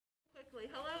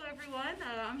everyone.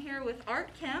 I'm here with Art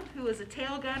Kemp, who is a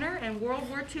tail gunner and World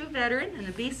War II veteran in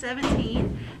the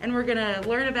B-17, and we're going to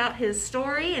learn about his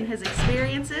story and his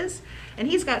experiences, and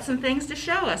he's got some things to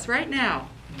show us right now.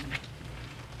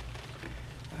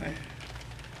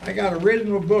 I got an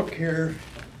original book here.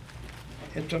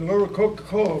 It's a little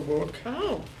Coca-Cola book.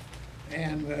 Oh.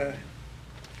 And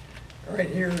right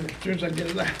here, as soon as I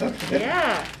get it out.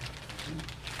 Yeah.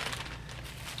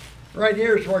 Right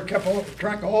here is where I kept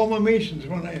track of all my missions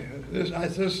when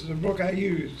this is the book I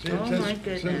use. It oh says, my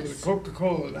goodness. It says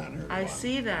Coca-Cola down here. I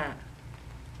see that.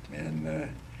 And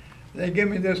they give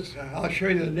me this, I'll show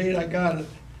you the date I got it.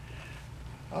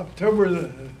 October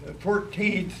the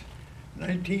 14th,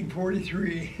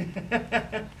 1943.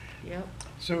 Yep.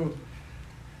 So,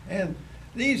 and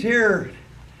these here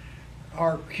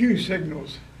are Q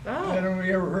signals. Oh. I don't know if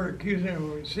you ever heard of Q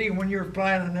signals. See, when you're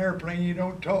flying an airplane, you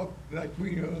don't talk like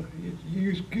we do. You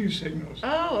use Q signals.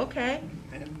 Oh, okay.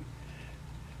 And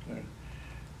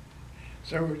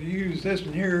so to use this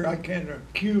one here, I can't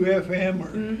QFM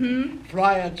or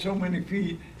fly at so many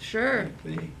feet. Sure.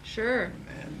 See? Sure.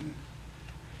 And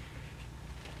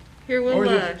here,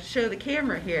 we'll show the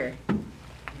camera here. Or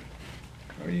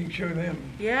you can show them.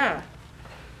 Yeah.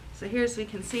 So here's, we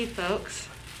can see, folks.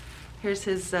 Here's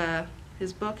his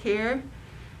book here,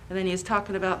 and then he's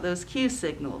talking about those Q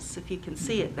signals, if you can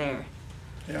see it there.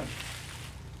 Yeah.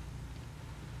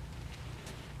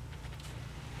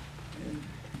 And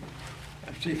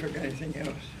I'll see if I got anything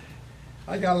else.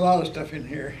 I got a lot of stuff in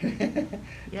here.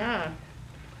 Yeah,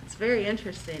 it's very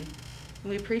interesting.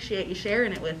 We appreciate you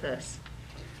sharing it with us.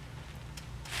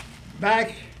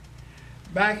 Back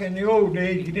in the old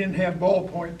days, you didn't have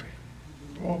ballpoints.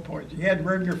 You had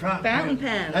regular fountain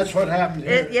pens. That's what happened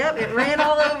here. Yep, it ran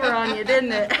all over on you,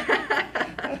 didn't it?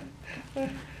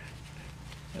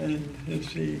 And let's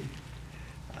see.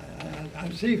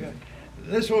 I'm seeing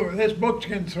this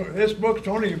book's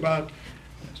only about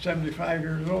 75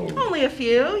 years old. Only a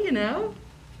few, you know.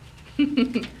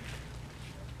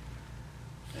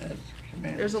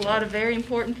 There's a lot of very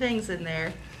important things in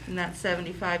there in that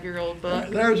 75-year-old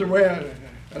book. There's a way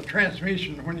a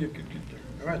transmission when you.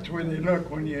 That's the way they look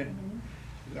when you,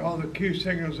 all the Q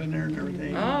signals in there and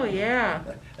everything. Oh, yeah.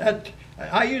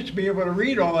 I used to be able to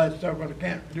read all that stuff, but I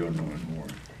can't do it no more.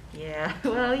 Yeah,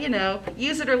 well, you know,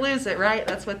 use it or lose it, right?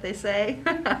 That's what they say.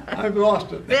 I've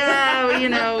lost it. Yeah, well, you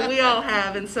know, we all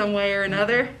have in some way or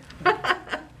another.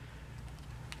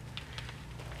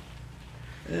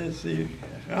 Let's see.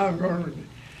 I'm going.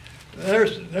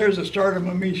 There's the start of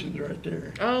my missions right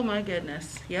there. Oh my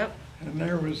goodness. Yep. And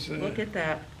there was. Look at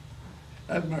that.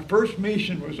 My first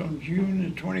mission was on June the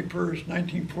 21st,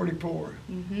 1944.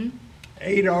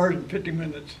 8 hours and 50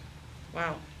 minutes.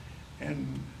 Wow.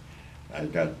 And I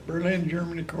got Berlin,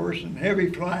 Germany, of course, and heavy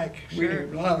flak. Sure. We had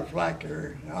a lot of flak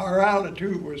there. Our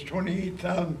altitude was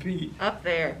 28,000 feet. Up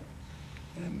there.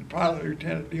 And the pilot,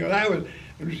 Lieutenant Deal.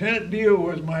 Lieutenant Deal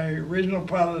was my original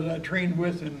pilot that I trained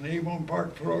with in Avon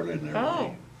Park, Florida, and everything.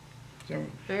 Oh. So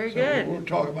very good. We'll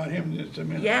talk about him in just a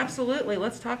minute. Yeah, absolutely.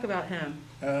 Let's talk about him.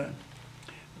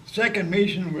 Second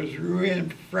mission was Rouen,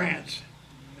 France,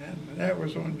 and that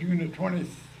was on June the 22nd,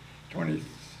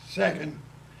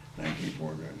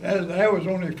 1940. That was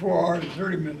only 4 hours and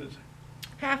 30 minutes.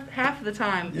 Half of the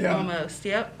time, yeah. Almost,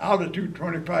 yep. Altitude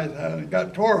 25,000.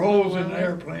 Got 4 holes in the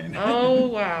airplane. Oh,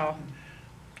 wow.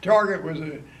 Target was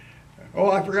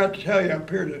I forgot to tell you up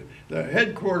here, the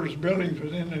headquarters buildings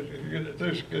was in this,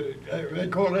 they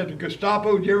call that the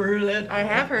Gestapo. Did you ever hear that? I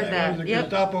have heard that. That was the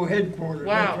Gestapo headquarters.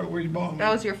 Wow. That's what we bombed. That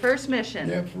was your first mission.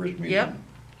 Yeah, first mission. Yep.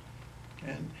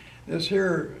 And this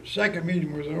here second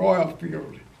mission was an oil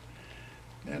field.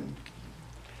 And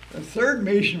the third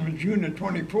mission was June the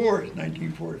 24th,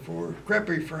 1944,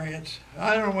 Crepy, France.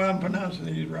 I don't know why I'm pronouncing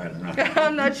these right or not.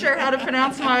 I'm not sure how to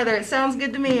pronounce them either. It sounds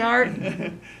good to me, Art.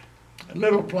 A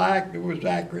little plaque that was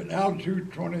accurate,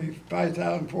 altitude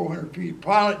 25,400 feet.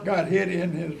 Pilot got hit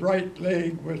in his right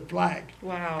leg with flak.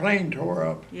 Wow. Plane tore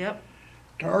up. Yep.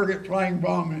 Target flying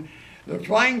bomb. The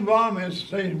flying bomb was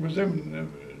them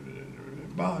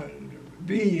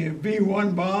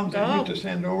B-1 bombs that we used to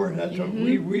send over. That's what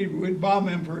we'd bomb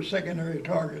them for a secondary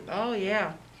target. Oh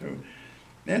yeah. So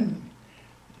then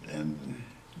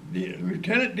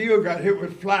Lieutenant Deal got hit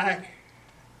with flak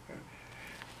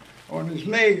on his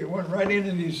leg. It went right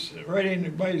into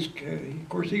by his, of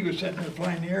course he was sitting there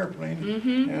flying the airplane,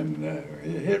 and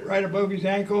it hit right above his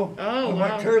ankle. Oh, and wow.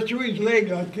 went clear through his leg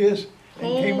like this,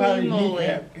 and came out of his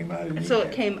kneecap. So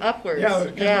it came upwards. Yeah,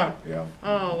 it came up, yeah.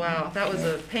 Oh wow, that was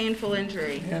a painful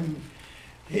injury. And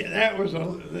that was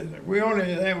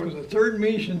the third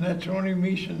mission. That's the only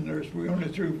mission. We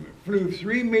only flew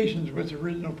 3 missions with the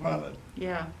original pilot.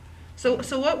 Yeah. So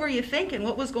what were you thinking?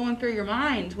 What was going through your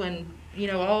mind when, you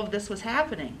know, all of this was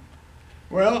happening?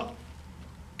 Well,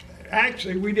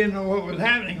 actually, we didn't know what was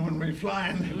happening when we were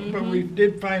flying, but we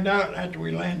did find out after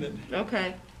we landed.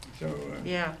 Okay. So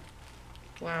Yeah.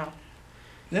 Wow.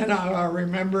 then I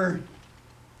remember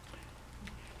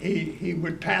he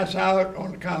would pass out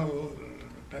on account of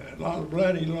a lot of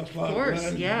blood. He lost a lot of blood. Of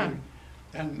course, yeah.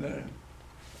 And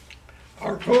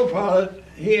our co-pilot,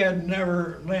 he had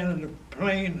never landed a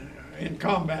plane in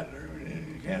combat or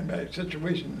in a combat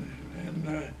situation,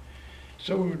 and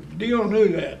so Dio knew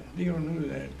that.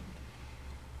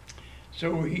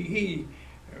 So he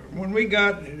when we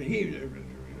got the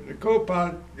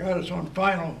co-pilot got us on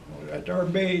final at our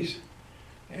base,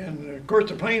 and of course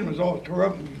the plane was all tore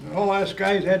up, and all us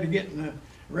guys had to get in the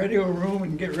radio room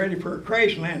and get ready for a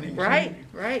crash landing. Right,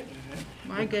 right.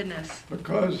 My goodness.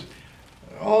 Because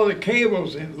all the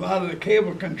cables, and a lot of the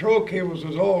control cables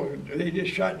they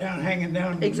just shot down, hanging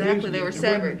down. Exactly, they were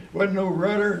severed. Wasn't no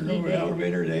rudder, no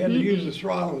elevator. They had to use the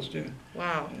throttles to.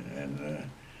 Wow.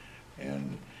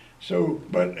 And so,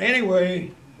 but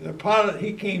anyway, the pilot,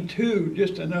 he came to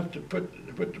just enough to put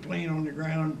the plane on the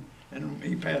ground, and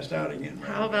he passed out again. Right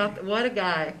How about, what a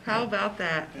guy. How about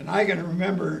that? And I can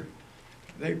remember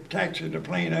they taxied the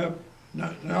plane up,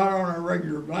 not on a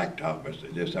regular blacktop, but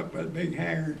just up a big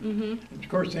hangar. And of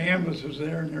course, the ambulance was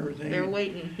there and everything. They're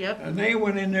waiting, yep. And they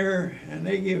went in there and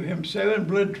they gave him 7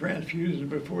 blood transfusions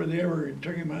before they ever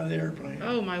took him out of the airplane.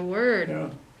 Oh, my word. Yeah.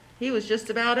 He was just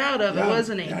about out of it,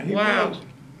 wasn't he? Yeah, he Wow. was.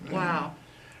 Wow.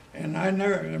 And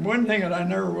one thing that I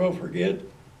never will forget,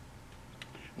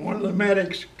 one of the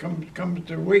medics comes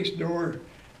to the waist door.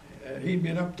 He'd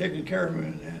been up taking care of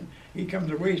him, and he comes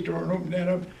to the waist door and opened that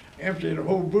up, emptied a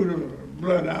whole boot of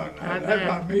blood out. That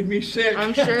about made me sick.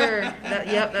 I'm sure.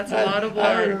 Yep, that's a lot of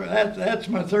blood. That's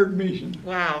my 3rd mission.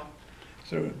 Wow.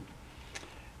 So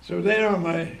then on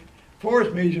my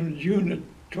 4th mission, June the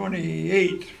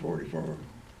 28th, 44,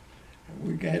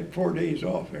 we had 4 days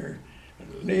off there.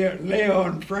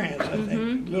 Lyon, France, I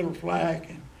think, little flak,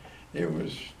 and it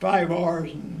was 5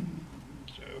 hours and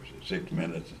 6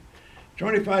 minutes,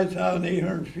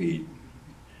 25,800 feet,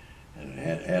 and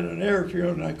it had an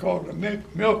airfield, and I called it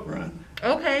a milk run.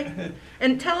 Okay.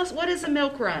 And tell us, what is a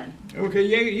milk run? Okay,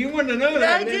 you want to know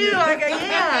that? I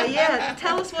do. Yeah.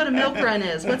 Tell us what a milk run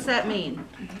is. What's that mean?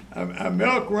 A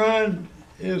milk run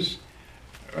is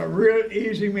a real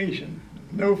easy mission.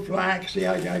 No flak. See,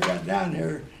 I got down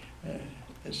here.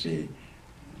 Let's see.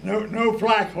 No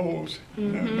flak holes.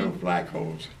 No flak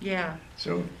holes. Yeah.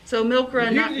 So milk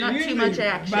run, not too much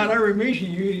action. About every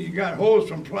mission, you got holes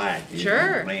from flak.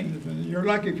 Sure. You're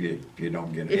lucky if you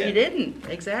don't get hit. If you didn't,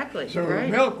 exactly. So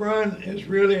right. milk run is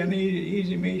really an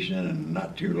easy mission and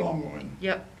not too long one.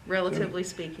 Yep. Relatively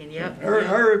speaking, yep.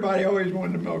 Everybody always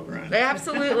wanted a milk run.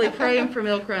 Absolutely, praying for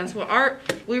milk runs. Well, Art,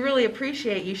 we really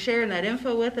appreciate you sharing that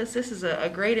info with us. This is a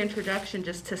great introduction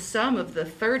just to some of the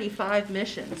 35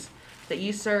 missions that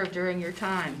you served during your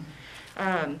time.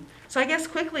 So I guess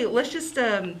quickly, let's just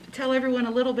tell everyone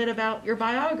a little bit about your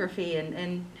biography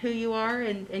and who you are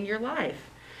and your life.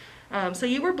 So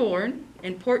you were born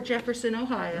in Port Jefferson,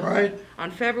 Ohio, right, on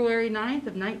February 9th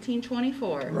of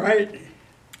 1924. Right.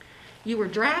 You were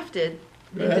drafted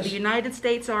into the United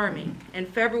States Army in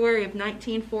February of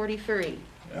 1943.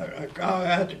 I'll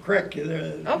have to correct you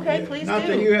there. Okay, please Not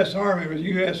do. the U.S. Army, it was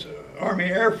U.S. Army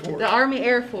Air Force. The Army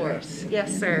Air Force,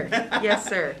 yes, sir. Yes,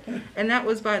 sir. And that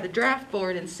was by the draft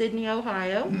board in Sydney,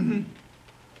 Ohio. And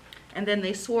then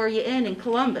they swore you in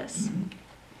Columbus.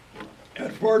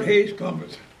 At Fort Hays,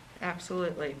 Columbus.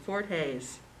 Absolutely, Fort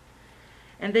Hays.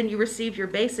 And then you received your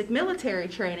basic military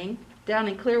training down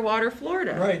in Clearwater,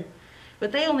 Florida. Right.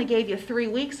 But they only gave you 3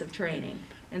 weeks of training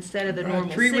instead of the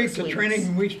normal 6 weeks. 3 weeks of training,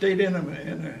 and we stayed in a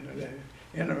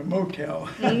motel.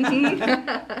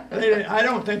 I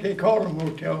don't think they called them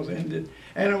motels, and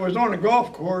it was on a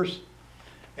golf course,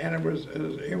 and it was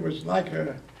like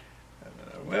it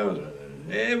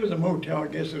was a motel, I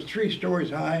guess. It was 3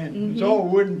 stories high, and it's all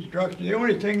wooden structure. The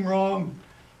only thing wrong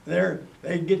there,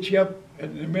 they get you up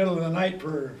in the middle of the night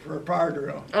for a fire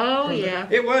drill. Oh, yeah.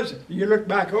 It was. You look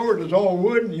back over it was all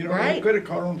wooden. You know, right. It could have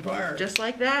caught on fire. Just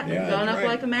like that. Yeah, gone up right.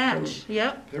 like a match.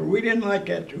 Yep. So we didn't like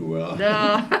that too well.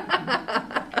 No.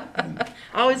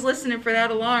 Always listening for that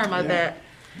alarm, I bet.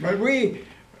 But we,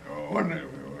 on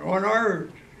our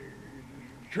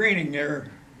training there,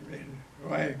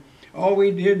 all we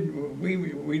did,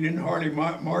 we didn't hardly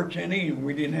march any.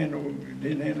 We didn't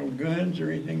handle guns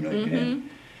or anything like that.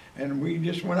 And we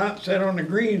just went out and sat on the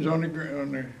greens on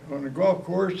the golf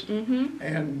course,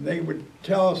 and they would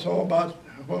tell us all about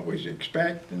what we should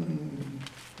expect and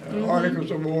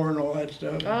articles of war and all that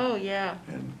stuff. Oh, yeah.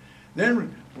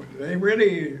 then they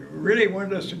really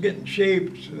wanted us to get in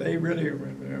shape, so they really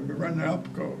run the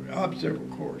obstacle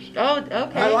course. Oh,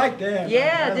 okay. I like that.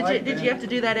 Yeah, I did you have to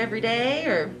do that every day,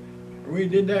 or? We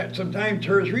did that sometimes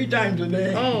 2 or 3 times a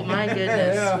day. Oh my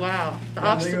goodness! Yeah. Wow, the Yeah,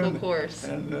 obstacle course.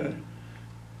 And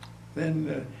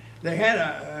then they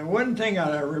had one thing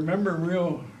I remember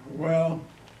real well.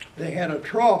 They had a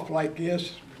trough like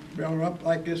this, built up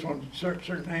like this on a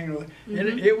certain angle.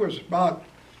 And it was about,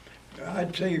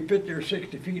 I'd say, 50 or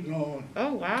 60 feet long.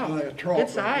 Oh wow! Like a trough. Good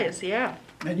size, yeah.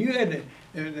 And you had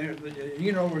to,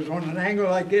 you know, it was on an angle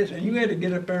like this, and you had to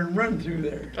get up there and run through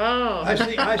there. Oh. I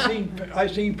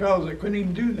seen fellas that couldn't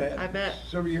even do that. I bet.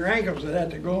 So your ankles would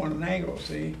have to go on an angle,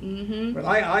 see. Mm-hmm. But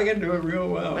I can do it real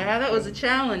well. Wow, that was a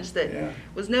challenge that Yeah.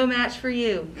 was no match for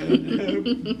you.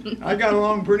 I got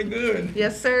along pretty good.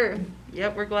 Yes, sir.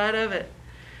 Yep, we're glad of it.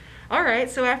 All right,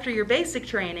 so after your basic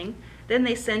training, then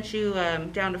they sent you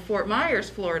down to Fort Myers,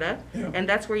 Florida, Yeah. and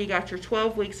that's where you got your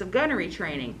 12 weeks of gunnery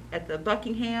training at the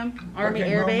Buckingham Army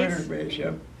Air Base.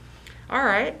 Yep. All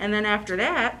right, and then after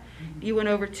that, you went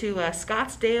over to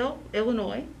Scottsdale,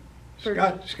 Illinois.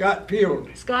 Scott Field.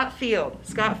 Scott Field,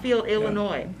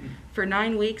 Illinois, for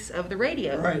 9 weeks of the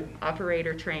radio Right.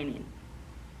 operator training.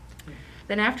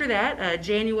 Then after that,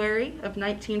 January of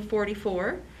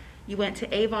 1944, you went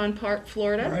to Avon Park,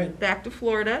 Florida, Right. back to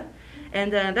Florida,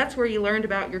 and that's where you learned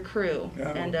about your crew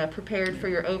Yeah. and prepared for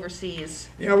your overseas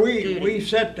Yeah, we duty.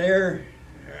 sat there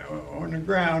on the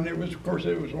ground. Of course,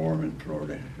 it was warm in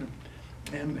Florida,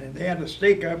 and they had a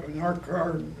stake up, and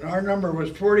our number was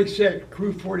 46,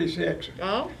 crew 46.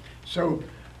 Oh,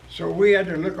 So we had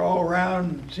to look all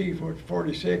around and see if it was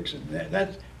 46, and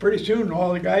that's pretty soon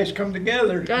all the guys come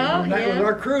together. Oh, and that was yeah.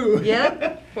 our crew.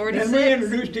 Yep, 46. And we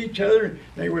introduced each other.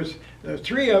 There was the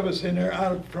 3 of us in there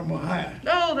from Ohio.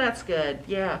 oh, that's good.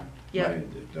 Yeah, yeah.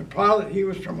 The pilot, he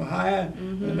was from Ohio.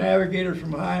 Mm-hmm. The navigator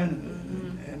from Ohio,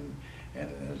 and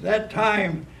at that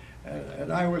time,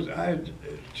 as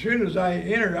soon as I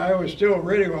entered, I was still a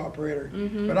radio operator.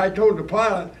 Mm-hmm. But I told the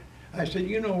pilot, I said,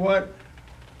 you know what?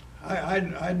 I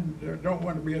don't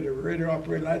want to be a radio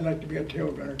operator. I'd like to be a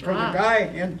tail gunner. Because Ah. the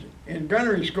guy in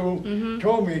gunnery school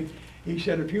told me, he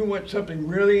said, if you want something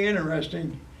really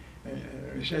interesting,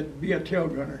 he said, be a tail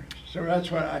gunner. So that's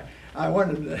what I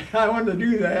wanted. I wanted to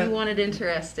do that. You wanted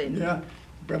interesting. Yeah,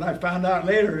 but I found out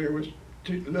later it was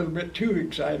a little bit too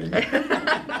exciting.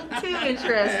 Too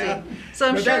interesting. So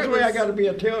I'm But sure that's it why I was- got to be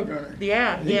a tail gunner.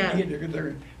 Yeah, yeah.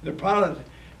 The pilot,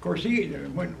 of course,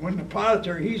 when the pilot's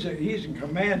there, he's in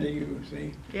command of you,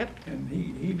 see. Yep. And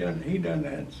he done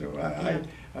that. So Yeah.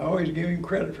 I always give him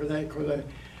credit for that, because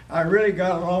I really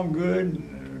got along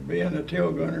good, being a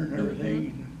tail gunner and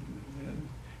everything. And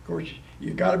of course,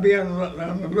 you got to be on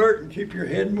alert and keep your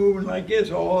head moving like this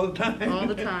all the time. All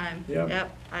the time.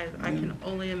 Yep. I can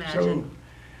only So imagine.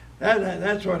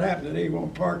 that's what happened at Avon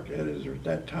Park at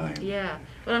that time. Yeah.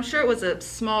 But I'm sure it was a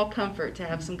small comfort to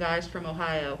have some guys from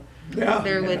Ohio Yeah,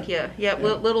 there with you. Yeah,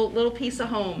 Yeah. little piece of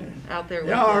home out there with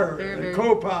Yeah, you. our Very, the very.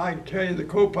 co-pilot, I can tell you, the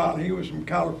co-pilot, he was from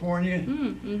California,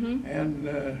 Mm-hmm. and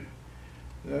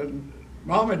the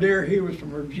bombardier, he was from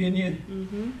Virginia,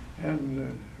 Mm-hmm.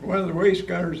 and one of the waist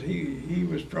gunners, he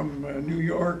was from New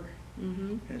York.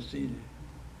 Mm-hmm. And see,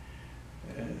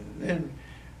 then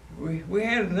we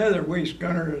had another waist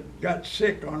gunner that got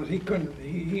sick on us. He couldn't.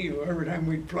 He every time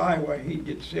we'd fly, why he'd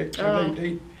get sick. So Oh.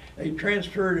 they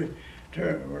transferred it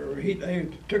to, or they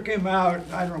took him out.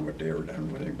 I don't know what they were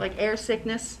done with him. Like air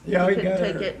sickness. Yeah, you he couldn't got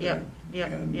take her, it. Yep. yeah.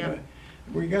 Yep. And, Yep.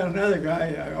 we got another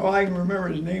guy. All I can remember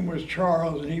his name was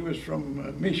Charles, and he was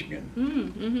from Michigan.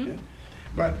 Mm-hmm.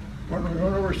 But when we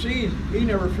went overseas, he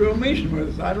never flew a mission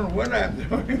with us. I don't know what happened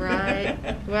to him.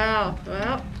 Right. Wow.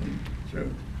 Well, So,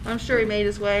 I'm sure he made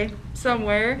his way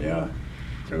somewhere. yeah.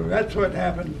 So that's what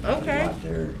happened. Okay. A lot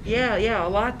there. Yeah, a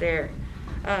lot there.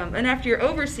 And after your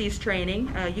overseas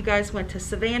training, you guys went to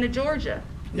Savannah, Georgia,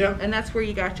 Yeah. and that's where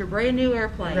you got your brand new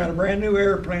airplane. I got a brand new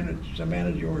airplane at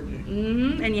Savannah, Georgia.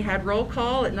 Mm-hmm. And you had roll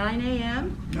call at 9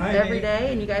 a.m. 9 every a.m.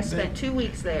 day, and you guys spent 2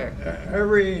 weeks there.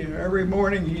 Every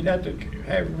morning he'd have to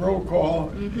have roll call.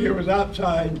 Mhm. It was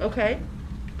outside, Okay.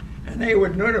 and they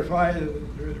would notify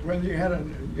whether you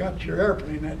got your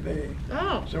airplane that day.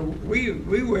 Oh. So we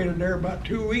waited there about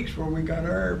 2 weeks before we got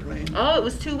our airplane. Oh, it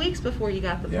was 2 weeks before you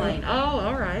got the Yeah. plane. Oh,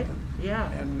 all right.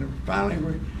 Yeah. And finally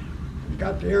we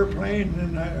got the airplane,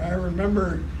 and I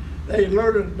remember they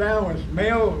loaded it down with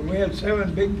mail. We had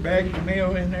 7 big bags of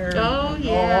mail in there. Oh, and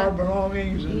yeah. All our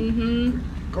belongings. And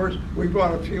Mm-hmm. of course, we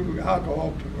bought a few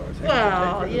alcohol.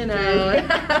 Well, you know,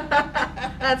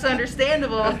 that's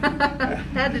understandable.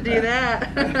 Had to do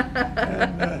that.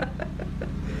 And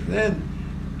then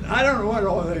I don't know what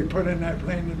all they put in that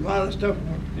plane. A lot of stuff,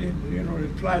 you know,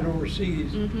 it flight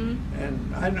overseas.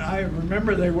 And I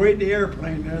remember they weighed the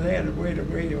airplane there. They had to weigh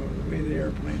the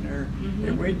airplane there.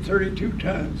 It weighed 32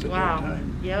 tons at that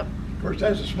time. Yep. Of course,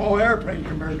 that's a small airplane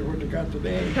compared to what they got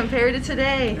today. Compared to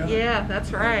today, yeah,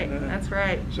 that's right. That's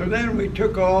right. So then we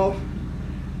took off.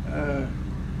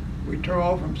 We took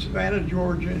off from Savannah,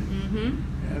 Georgia,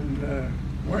 and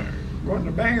went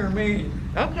to Bangor, Maine.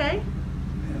 Okay.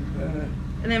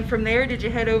 And then from there, did you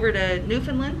head over to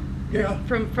Newfoundland? Yeah.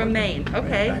 From Maine.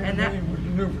 Okay. And that was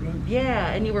Newfoundland.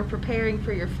 Yeah, and you were preparing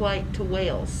for your flight to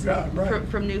Wales. Yeah, right.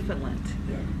 From Newfoundland.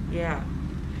 Yeah.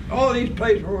 All these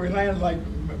places where we landed, like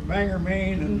Bangor,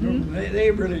 Maine, and they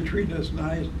really treated us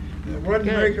nice. It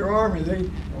wasn't regular Army. They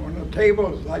on the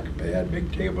tables, like they had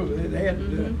big tables. They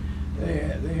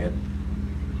had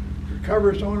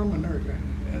covers on them,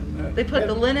 and they put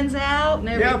the linens out and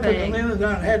everything. Yeah, put the linens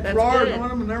out. Had floors on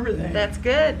them and everything. That's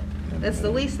good. That's the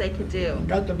least they could do.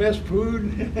 Got the best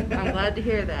food. I'm glad to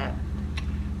hear that.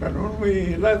 But when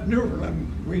we left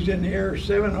Newfoundland, we was in the air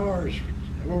 7 hours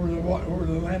over the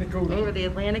Atlantic Ocean. Over the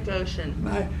Atlantic Ocean.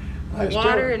 And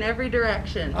water in every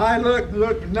direction. I looked,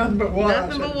 nothing but water.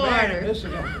 Nothing but water. water. This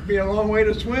is going to be a long way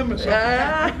to swim or something.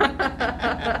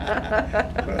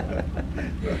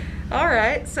 All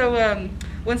right. So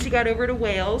once you got over to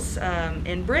Wales,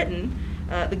 in Britain,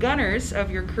 the gunners of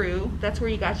your crew, that's where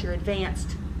you got your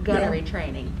advanced gunnery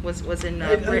training, was in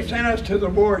Britain. They sent us to the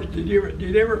wars. Did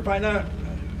you ever find out?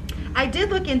 I did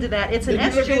look into that. It's an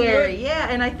estuary, yeah,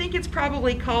 and I think it's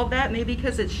probably called that, maybe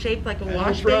because it's shaped like a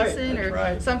wash basin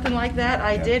or something like that.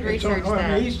 I did research that.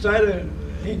 On the east side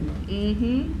of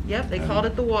England. Yep, they called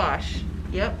it the wash.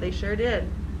 Yep, they sure did.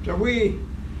 So we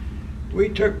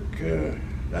took,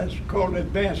 that's called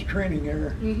advanced training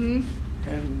there.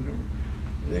 And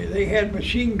they had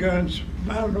machine guns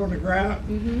mounted on the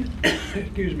ground.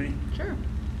 Excuse me. Sure.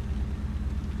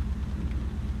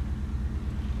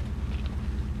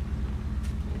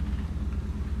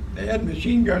 They had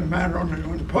machine guns mounted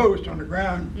on the post on the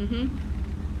ground.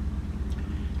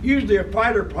 Usually a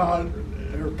fighter pilot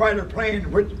or fighter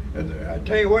plane, which I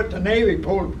tell you what, the Navy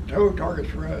pulled tow targets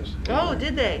for us. Oh,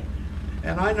 did they?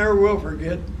 And I never will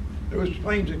forget those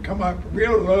planes that come up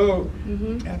real low,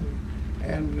 and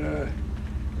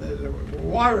the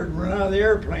water had run out of the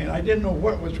airplane. I didn't know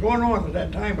what was going on at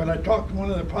that time, but I talked to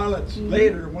one of the pilots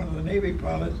later, one of the Navy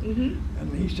pilots,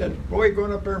 and he said, "Boy,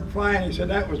 going up there and flying," he said,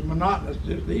 "that was monotonous.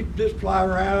 He'd just fly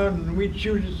around and we'd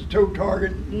shoot at the tow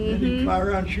target, and then he'd fly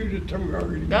around and shoot at the tow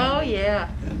target again." Oh, yeah.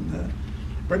 And,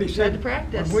 but he said,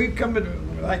 when we come to,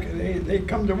 like, they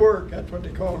come to work, that's what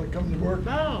they call it, come to work.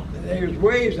 Oh. There was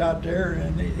waves out there,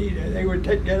 and they would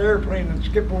take that airplane and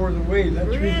skip over the waves. That's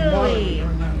really? the water was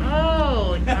running out.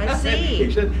 Oh, I see.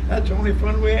 He said, that's the only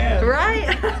fun we had. Right?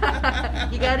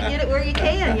 You got to get it where you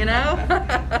can, you know?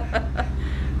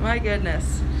 My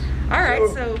goodness. All right,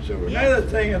 so another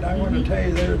thing that I want to tell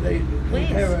you there, they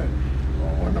have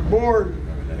on the board,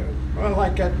 well,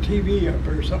 like that TV up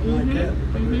or something like that.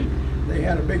 They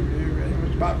had a big, it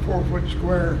was about 4 foot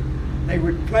square. They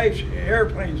would place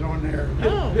airplanes on there.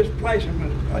 Just place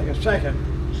them like a second.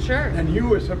 Sure. And you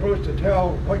were supposed to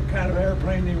tell what kind of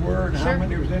airplane they were and how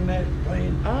many was in that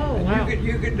plane. Oh, and wow.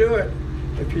 You could do it.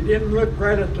 If you didn't look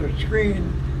right at the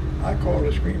screen, I call it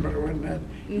a screen, but it wasn't that.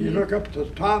 You look up at the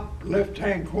top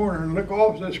left-hand corner and look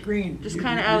off the screen. Just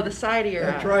kind of out of the side of your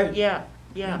eye. That's right. Yeah,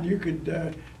 yeah. And you could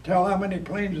tell how many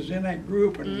planes was in that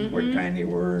group and what kind they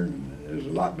were. And it was a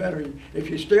lot better. If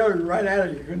you stared right at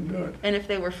it, you couldn't do it. And if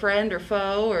they were friend or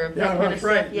foe or that kind of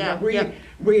stuff. Right. Yeah,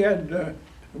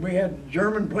 we had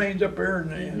German planes up there,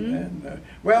 and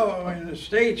well, in the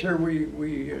States here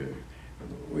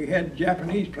we had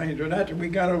Japanese planes, but after we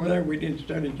got over there, we didn't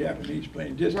study Japanese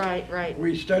planes. Just right.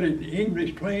 We studied the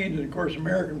English planes and, of course,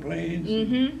 American planes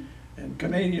and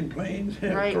Canadian planes.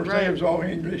 Right, of course, they was all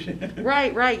English.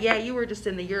 Right. Yeah, you were just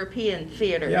in the European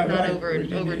theater, not over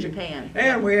Japan.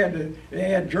 And they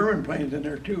had German planes in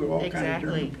there too, all kinds of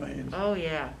German planes. Oh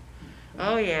yeah.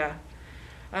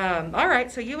 All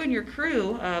right, so you and your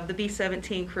crew, the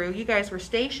B-17 crew, you guys were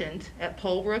stationed at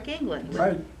Polebrook, England.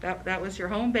 Right. That was your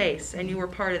home base, and you were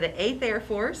part of the 8th Air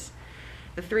Force,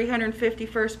 the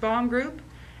 351st Bomb Group,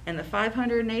 and the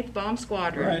 508th Bomb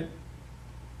Squadron. Right.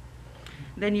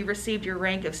 Then you received your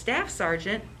rank of Staff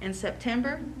Sergeant in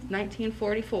September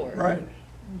 1944. Right.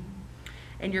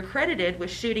 And you're credited with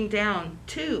shooting down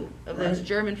 2 of those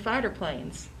German fighter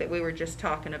planes that we were just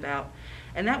talking about.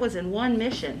 And that was in one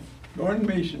mission. One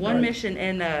mission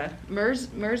in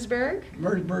Mersburg.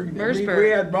 We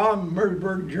had bombed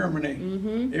Mersburg,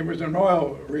 Germany. It was an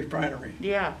oil refinery.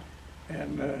 Yeah.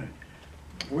 And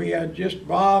we had just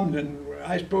bombed, and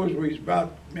I suppose we was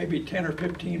about maybe 10 or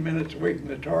 15 minutes away from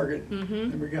the target,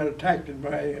 and we got attacked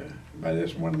by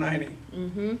this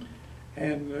 190.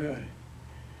 And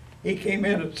he came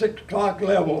in at 6 o'clock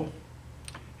level,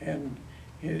 and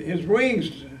his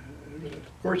wings,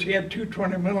 of course, he had two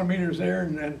 20 millimeters there,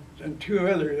 and two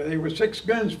others. There were 6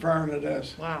 guns firing at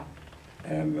us. Wow.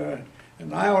 And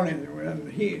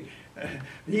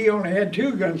he only had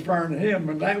 2 guns firing at him,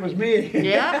 but that was me.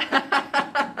 Yeah.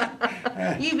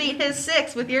 You beat his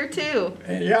 6 with your 2.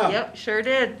 Yeah. Yep, sure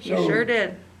did. You sure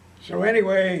did. So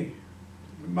anyway,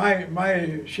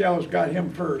 my shells got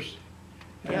him first.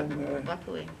 Yep, And,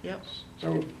 luckily, yep.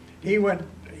 So he went,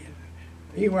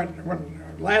 when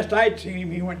last I'd seen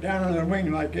him, he went down on the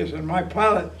wing like this, and my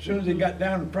pilot, as soon as he got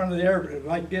down in front of the airplane,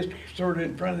 like this, sort of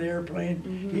in front of the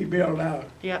airplane, he bailed out.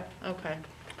 Yep, okay.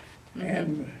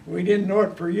 And we didn't know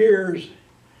it for years,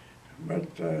 but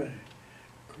of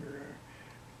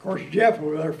course Jeff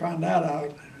over there found that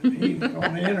out. He,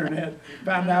 on the internet,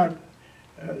 found out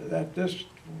that this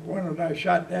one that I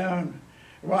shot down,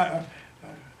 well,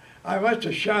 I must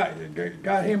have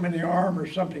got him in the arm or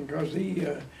something, because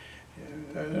the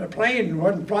plane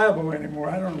wasn't flyable anymore.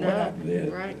 I don't know what happened to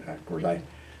it. Right. Of course,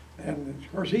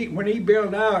 when he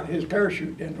bailed out, his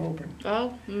parachute didn't open.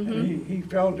 Oh, And he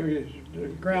fell to the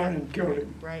ground and killed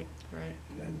him. Right, right.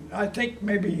 And I think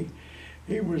maybe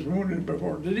he was wounded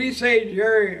before. Did he say,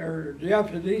 Jerry or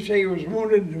Jeff, did he say he was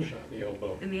wounded? In the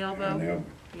elbow. In the elbow?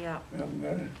 Yeah.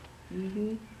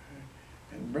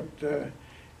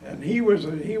 And he was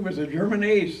a German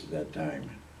ace that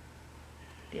time.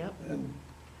 Yep. And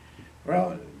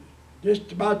well,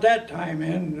 just about that time,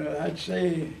 and I'd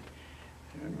say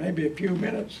maybe a few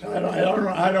minutes. I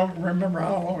don't remember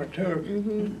how long it took.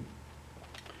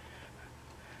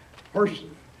 Of course,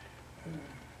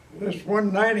 this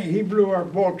 190, he blew our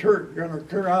ball turret gunner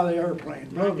clear out of the airplane.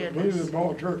 Blew the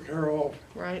ball turret clear off.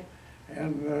 Right.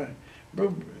 And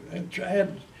it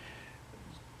had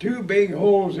 2 big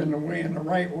holes in the wing, the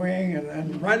right wing,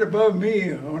 and right above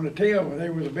me on the tail,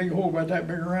 there was a big hole about that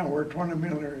big around where 20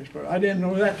 millimeters. But I didn't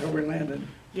know that till we landed.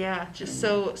 Yeah, just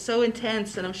so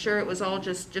intense, and I'm sure it was all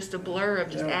just a blur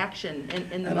of just action in the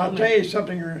moment. And I'll tell you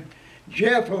something,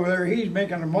 Jeff over there, he's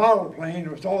making a model plane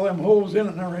with all them holes in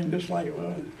it and everything, just like it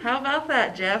was. How about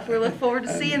that, Jeff? We look forward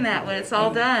to seeing that when it's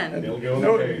all done. It'll go in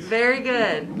the case. Very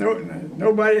good.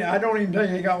 Nobody, I don't even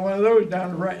think they got one of those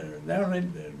down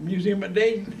in the museum at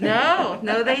Dayton. No,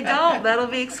 they don't. That'll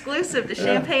be exclusive to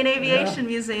Champaign Aviation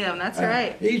Museum. That's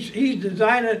right. He's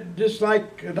designed it just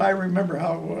like I remember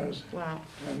how it was. Wow.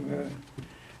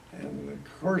 And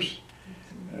of course,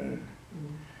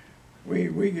 we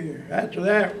after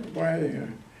that, the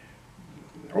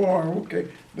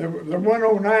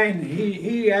 109,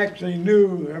 he actually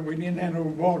knew that we didn't have no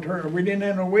ball turret, we didn't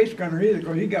have no waist gunner either,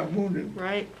 because he got wounded.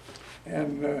 Right.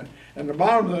 And the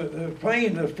bottom of the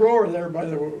plane, the floor there by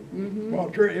the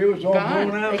ball turret, it was all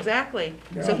blown out. Exactly.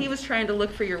 Yeah. So he was trying to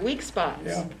look for your weak spots.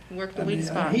 Yeah. Work the weak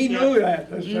spots. He knew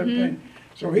that. That's that thing.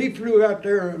 So he flew out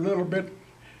there a little bit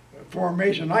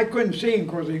formation. I couldn't see him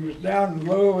because he was down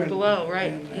low and below,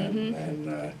 right?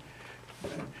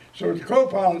 So the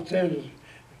co-pilot says,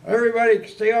 "Everybody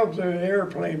stay off the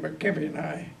airplane, but Kemp and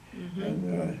I."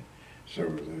 And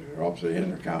so off the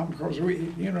intercom, because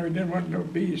he didn't want no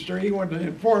beast, or he wanted to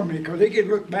inform me because he could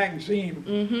look back and see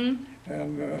him.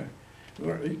 And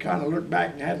he kind of looked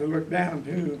back and had to look down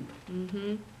too.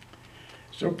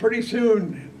 So pretty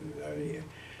soon.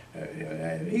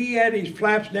 He had his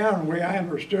flaps down the way I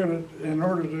understood it in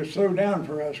order to slow down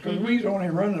for us, because we was only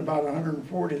running about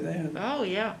 140 then. Oh,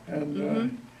 yeah.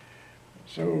 And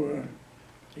so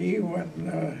he went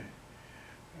and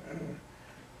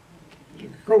the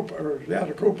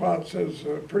co-pilot says,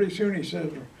 pretty soon he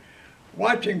says,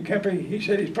 "Watch him, Kempy." He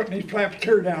said he's putting his flaps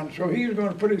clear down. So he was going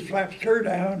to put his flaps clear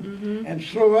down and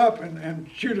slow up and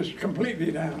shoot us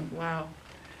completely down. Wow.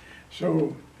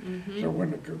 So so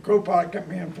when the co-pilot kept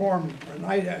me informed, and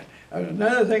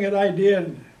another thing that I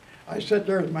did, I sat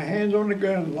there with my hands on the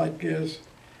gun like this.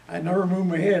 I never moved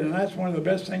my head, and that's one of the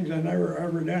best things I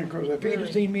ever done. Because if he'd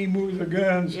have seen me move the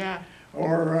guns,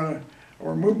 or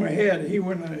move my head, he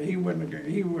would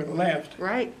have left.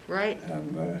 Right, right.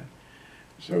 And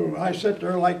so I sat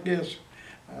there like this.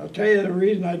 I'll tell you the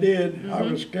reason I did. I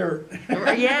was scared.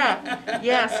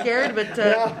 Yeah, scared, but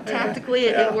tactically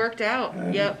it worked out.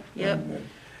 Yep.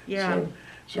 Yeah.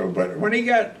 But when he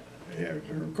got,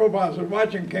 co-pilot said,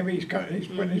 "Watch him, Kemp, he's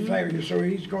putting his flag, so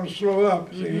he's going to slow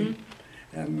up, see?"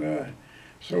 And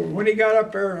so when he got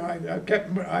up there,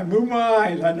 I moved my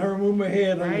eyes. I never moved my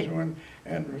head on this one.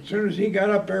 And as soon as he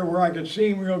got up there where I could see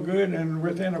him real good and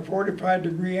within a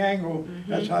 45-degree angle,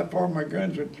 that's how far my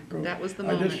guns would go. That was the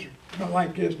I moment. just went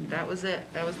like this. That was it.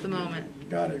 That was the moment.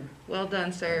 Got him. Well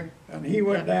done, sir. And he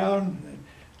went down,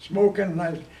 smoking,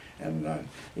 and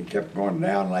he kept going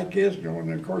down like this.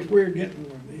 And of course,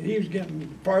 he was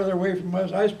getting farther away from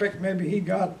us. I expect maybe he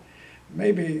got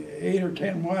maybe 8 or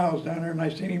 10 miles down there, and I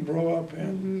seen him blow up.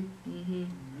 And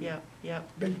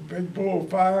Yep. big bowl of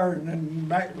fire, and then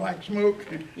back like smoke.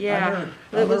 Yeah.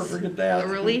 I'll never forget that. A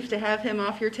relief to have him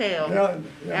off your tail. Yeah.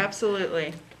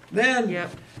 Absolutely. Then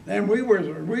we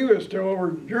were still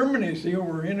over Germany, see,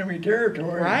 over enemy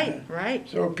territory. Right.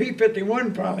 So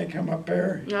P-51 finally come up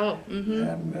there. Oh,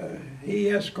 And he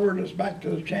escorted us back to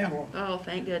the channel. Oh,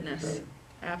 thank goodness.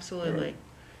 Absolutely.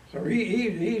 So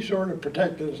he sort of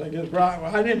protected us, I guess. But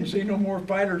I didn't see no more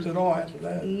fighters at all after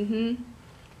that.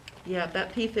 Yeah,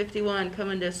 that P-51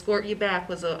 coming to escort you back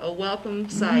was a welcome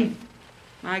sight.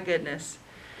 My goodness.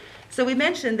 So we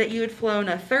mentioned that you had flown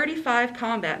 35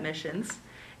 combat missions,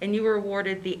 and you were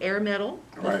awarded the Air Medal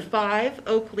with 5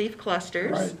 oak leaf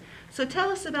clusters. Right. So tell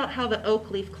us about how the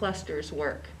oak leaf clusters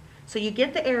work. So you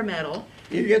get the Air Medal.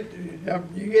 You get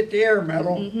the Air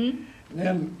Medal,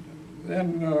 then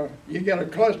you get a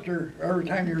cluster every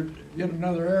time you get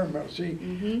another Air Medal. See,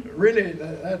 really,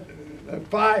 the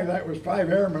 5, that was 5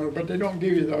 Air Medals, but they don't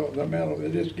give you the medal,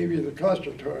 they just give you the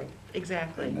cluster to it.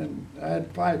 Exactly. And then I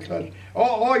had 5 clusters.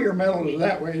 All your medals are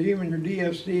that way, even your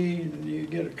DFC, and you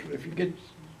get if you get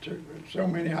so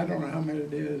many, I don't know how many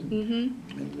it is.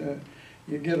 And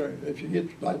you get if you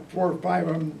get like 4 or 5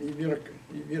 of them,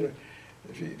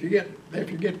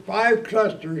 if you get 5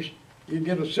 clusters, you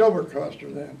get a silver cluster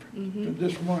then, for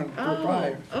just one, for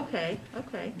 5. Okay.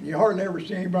 You hardly ever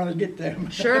see anybody get them.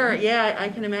 Sure, yeah, I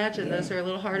can imagine. Those are a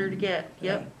little harder to get.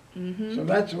 Yep. So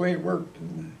that's the way it worked.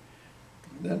 And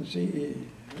then see,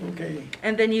 okay.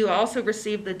 And then you also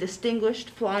received the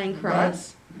Distinguished Flying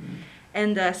Cross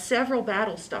and several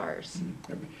battle stars.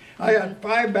 I got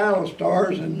 5 battle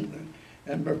stars,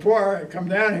 and before I come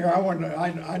down here, I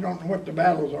don't know what the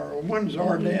battles are. One's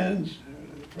Ardennes,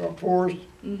 Forest.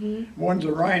 One's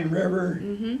the Rhine River,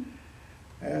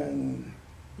 and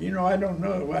I don't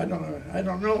know. I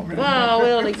don't know. Well, we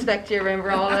don't expect you to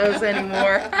remember all those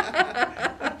anymore.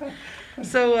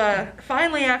 So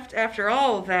finally, after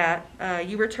all of that,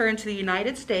 you returned to the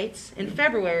United States in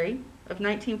February of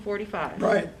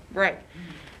 1945. Right.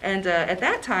 And at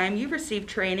that time, you received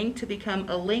training to become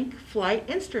a Link Flight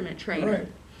Instrument Trainer. Right.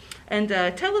 And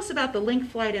tell us about the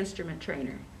Link Flight Instrument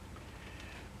Trainer.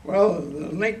 Well, the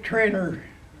Link Trainer,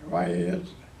 why,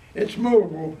 it's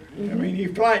movable. I mean,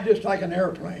 you fly it just like an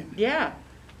airplane. Yeah.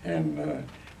 And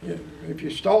if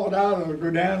you stall it out, it'll go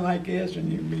down like this,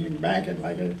 and you can back it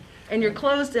like a... And you're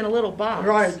closed in a little box.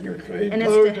 Right, you're enclosed, and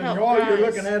it's to help all you're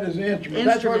guys. looking at is the instruments.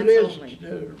 That's what it is. Only.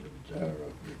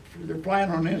 They're flying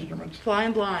on instruments.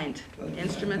 Flying blind,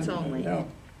 instruments only. Yeah.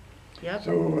 Yep.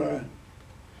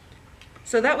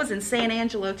 So that was in San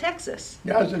Angelo, Texas.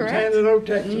 Yeah, I was in San Angelo,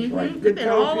 Texas, right? You've been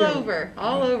all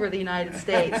over the United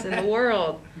States and the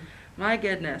world. My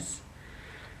goodness.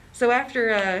 So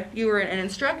after you were an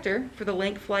instructor for the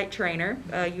Link Flight Trainer,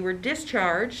 you were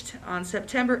discharged on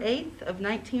September 8th of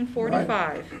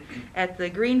 1945 at the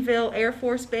Greenville Air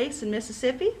Force Base in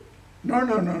Mississippi. No.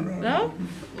 No?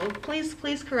 Well,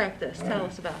 please correct us. Tell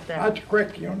us about that. I'll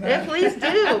correct you on that. Yeah, please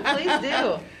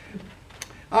do.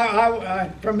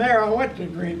 From there, I went to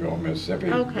Greenville, Mississippi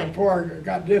before I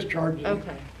got discharged.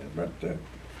 Okay. But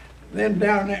then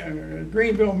down there,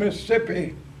 Greenville,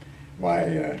 Mississippi,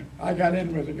 why I got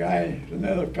in with a guy,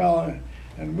 another fella,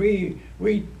 and we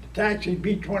taxied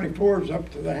B-24s up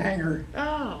to the hangar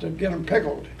to get them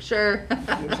pickled. Sure.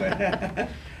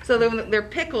 So they're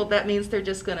pickled. That means they're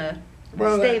just gonna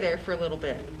stay there for a little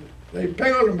bit. They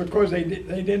pickled them because they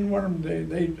didn't want them.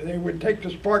 They would take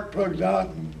the spark plugs out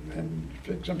and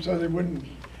fix them so they wouldn't.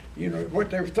 What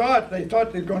they thought they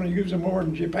were going to use them over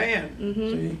in Japan.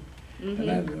 See, and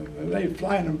then they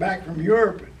flying them back from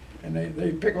Europe, and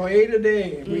they pickle 8 a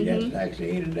day. We get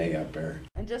actually 8 a day up there.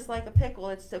 And just like a pickle,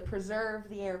 it's to preserve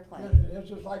the airplane. It's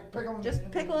just like pickling. Just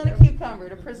pickling a cucumber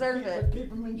to preserve it. Keep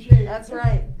them in shape. That's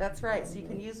right. So you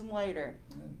can use them later.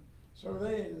 So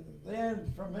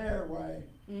then from there,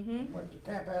 went to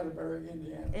Camp Atterbury,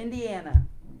 Indiana. Indiana,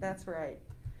 that's right.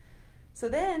 So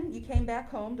then you came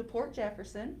back home to Port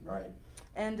Jefferson. Right.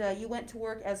 And you went to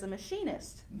work as a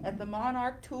machinist at the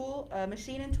Monarch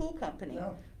Machine and Tool Company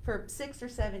for 6 or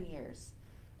 7 years.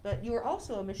 But you were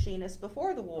also a machinist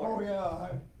before the war. Oh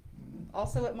yeah.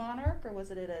 Also at Monarch, or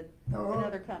was it at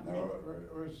another company? No,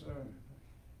 it was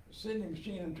Sydney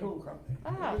Machine and Tool Company.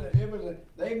 Ah. They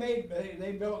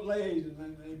built lathes and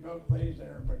then they built lathes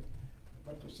there, but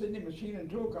the Sydney Machine and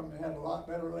Tool Company had a lot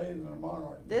better lathes than the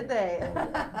Monarch. Did they? Oh,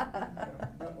 yeah,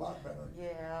 a lot better.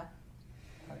 Yeah.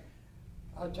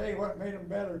 I'll tell you what made them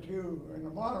better too. In the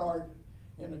Monarch,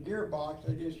 in the gearbox,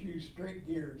 they just used straight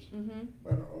gears. Mm-hmm.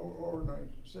 But over in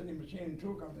the Sydney Machine and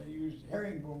Tool Company, they used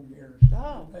herringbone gears.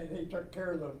 Oh. They took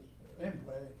care of the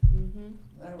inplay. Mm-hmm.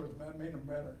 That made them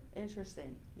better.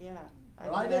 Interesting. Yeah.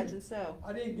 But I imagine so.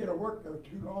 I didn't get to work there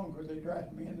too long because they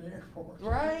drafted me in the Air Force.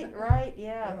 Right, right,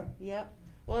 yeah, Yeah. yep.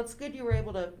 Well, it's good you were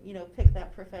able to, pick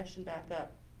that profession back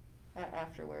up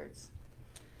afterwards.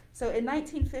 So in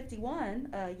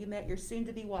 1951, you met your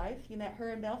soon-to-be wife. You met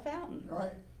her in Bell Fountain.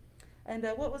 Right. And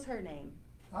what was her name?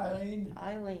 Eileen.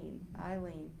 Eileen.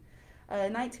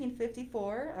 In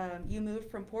 1954, you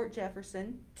moved from Port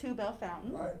Jefferson to Bell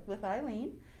Fountain Right. with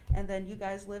Eileen, and then you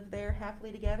guys lived there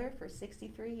happily together for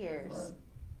 63 years.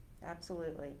 Right.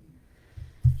 Absolutely.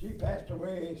 She passed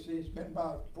away, it's been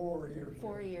about 4 years.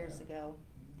 4 years ago.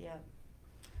 Yeah.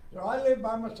 So I live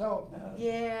by myself now.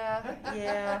 Yeah,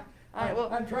 yeah. All right, well,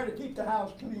 I'm trying to keep the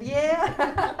house clean.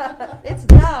 yeah. It's a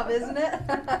job, isn't it?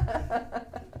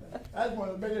 That's one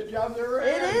of the biggest jobs I ever had.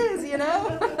 It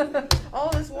is, all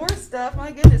this war stuff,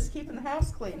 my goodness, keeping the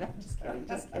house clean. No, I'm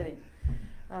just kidding.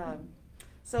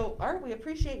 So, Art, we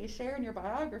appreciate you sharing your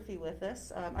biography with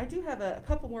us. I do have a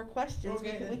couple more questions.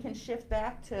 Okay. We can shift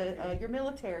back to your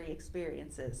military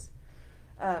experiences.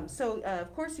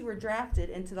 Of course, you were drafted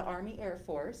into the Army Air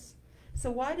Force. So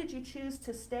why did you choose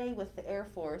to stay with the Air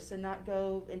Force and not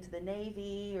go into the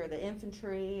Navy or the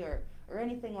infantry or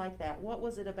anything like that? What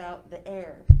was it about the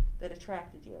air that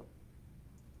attracted you?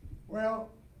 Well,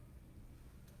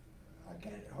 I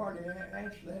can't hardly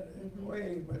answer that in a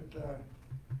way, but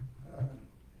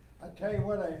I tell you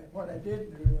what I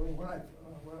did do when I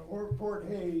worked Fort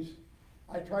Hayes.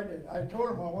 I told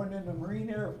them I went in the Marine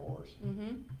Air Force,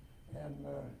 Mm-hmm.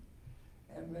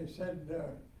 and they said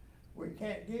we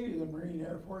can't give you the Marine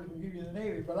Air Force, we'll give you the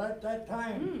Navy. But at that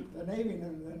time, the Navy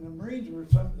and the Marines were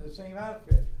the same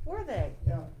outfit. Were they?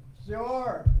 Yeah, still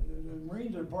are. The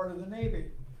Marines are part of the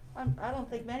Navy. I don't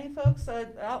think many folks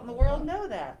out in the world know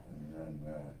that.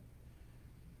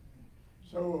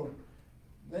 So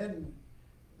then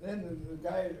the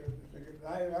guy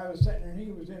I was sitting there and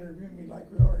he was interviewing me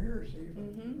like we are here, see,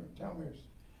 tell me,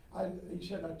 he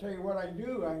said, I tell you what I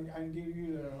do, I can give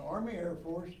you the Army Air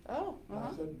Force. Oh, I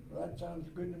said, well, that sounds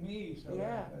good to me. So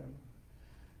yeah.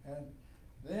 And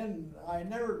then I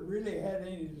never really had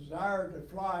any desire to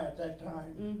fly at that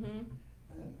time. Mm-hmm.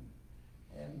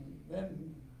 And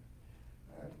then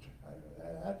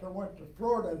after I went to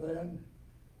Florida then,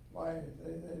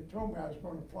 they told me I was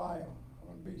going to fly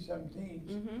on B-17s.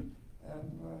 Mm-hmm.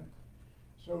 And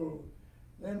so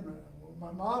then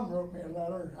my mom wrote me a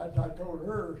letter. I told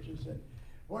her, she said,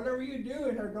 whatever you do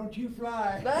in there, don't you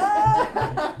fly.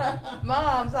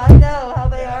 Moms, I know how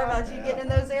they are about you getting in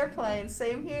those airplanes.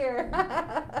 Same here.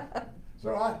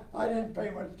 So I didn't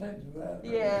pay much attention to that.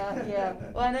 Yeah.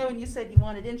 Well, I know when you said you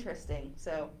wanted interesting,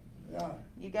 so Yeah.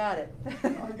 you got it. I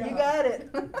You got it.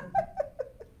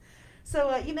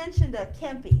 So you mentioned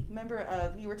Kempy. Remember,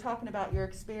 you were talking about your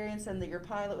experience and that your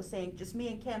pilot was saying, just me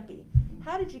and Kempy.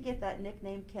 How did you get that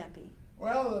nickname Kempy?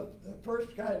 Well, the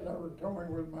first guy that ever told me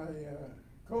was my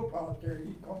co-pilot there.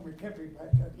 He called me Kempy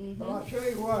back then. Mm-hmm. But I'll show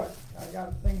you what. I got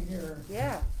a thing here.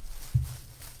 Yeah.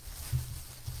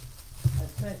 I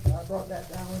think I brought that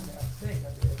down with me. I think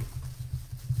I did.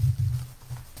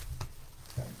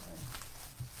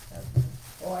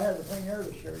 Oh, I have the thing there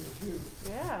to show you too.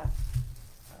 Yeah.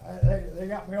 They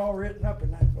got me all written up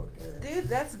in that book there. Dude,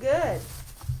 that's good.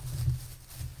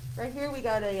 Right here we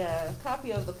got a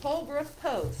copy of the Polebrook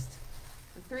Post,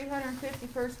 the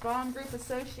 351st Bomb Group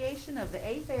Association of the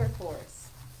 8th Air Force,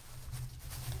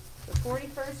 the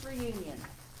 41st reunion.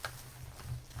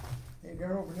 You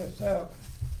gotta open this up.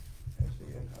 Let's see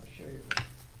it. I'll show you.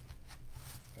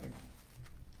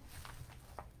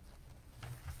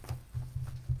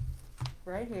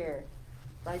 Right here,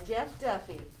 by Jeff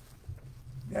Duffy.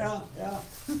 Yeah.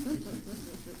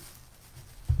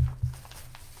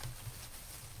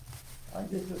 I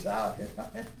get this out.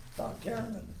 Stop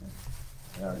tearing it.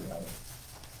 There we go.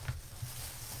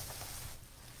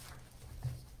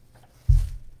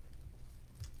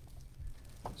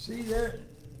 See there?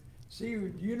 See,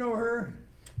 do you know her?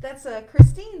 That's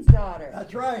Christine's daughter.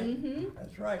 That's right. Mm-hmm.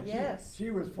 That's right. Yes. She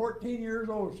was 14 years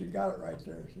old. She got it right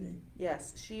there. See.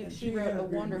 Yes, she And wrote a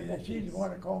interviewed me, wonderful and she's piece. the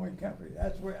one that called me Kemp.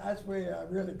 That's where I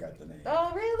really got the name.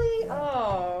 Oh, really? Yeah.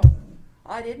 Oh,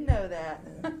 I didn't know that.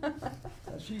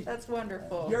 Yeah. That's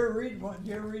wonderful. Did you ever read one? Did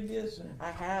you ever read this?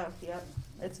 I have, yep.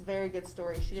 It's a very good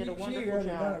story. She did a She wonderful really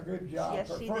job. done a good job. Yes,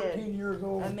 For she 14 did. years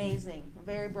old. Amazing. A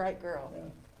very bright girl. Yeah.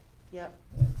 Yep.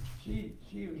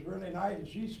 She was really nice, and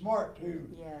she's smart too.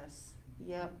 Yes.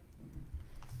 Yep.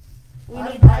 We I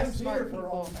need haven't nice, seen her smart for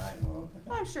a long people. time, though.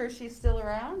 I'm sure she's still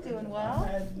around, doing well.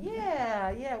 imagine.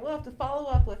 Yeah. We'll have to follow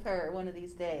up with her one of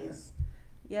these days.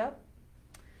 Yep.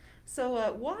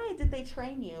 So, why did they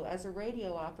train you as a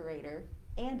radio operator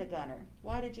and a gunner?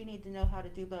 Why did you need to know how to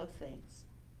do both things?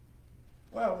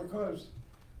 Well, because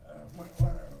when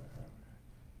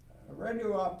a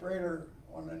radio operator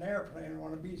on an airplane,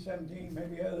 on a B-17,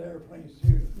 maybe other airplanes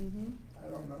too, Mm-hmm. I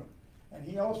don't know. And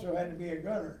he also had to be a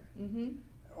gunner Mm-hmm.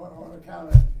 on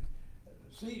account of,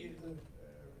 see,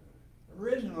 the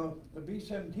original, the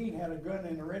B-17 had a gun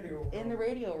in the radio room. In the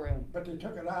radio room. But they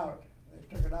took it out.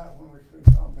 They took it out when we flew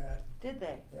combat. Did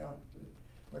they? Yeah,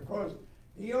 because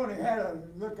he only had to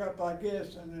look up like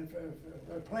this, and if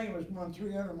the plane was going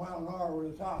 300 mile an hour over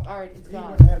the top, All right, it's he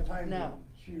gone. wouldn't have time No.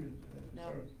 to shoot it.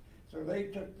 No. So they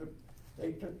took the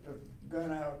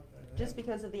gun out. Just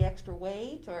because of the extra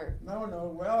weight, or?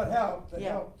 No, well, it helped. It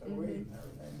Yeah. helped the weight Mhm.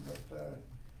 and everything,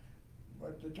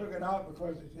 but they took it out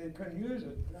because they couldn't use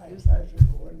it. It was- Actually,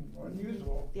 it wasn't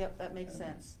usable. Yep, that makes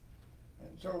sense.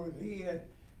 And so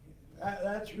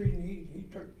that's the reason he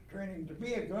took training to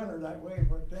be a gunner that way,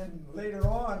 but then later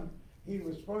on, he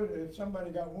was supposed to, if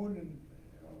somebody got wounded,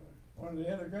 one of the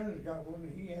other gunners got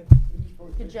wounded, he was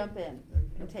supposed To to jump in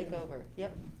and take over.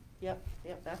 Yep,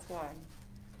 that's why.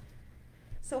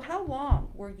 So how long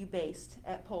were you based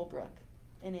at Polebrook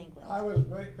in England? I was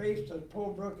based at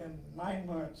Polebrook in 9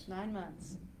 months. 9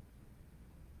 months.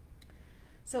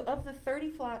 So of the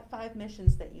 35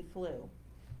 missions that you flew,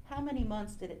 how many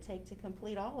months did it take to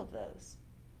complete all of those?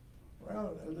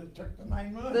 Well, it took the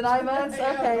 9 months. The 9 months?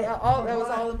 Yeah, Okay, but that was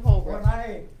all in Polebrook. When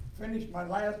I finished my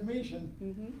last mission,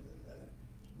 Mm-hmm.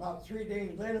 about 3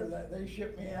 days later, that they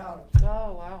shipped me out.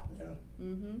 Oh, wow. Yeah.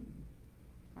 Mm-hmm.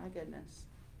 My goodness.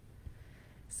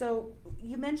 So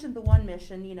you mentioned the one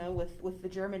mission, with the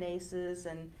German aces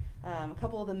and a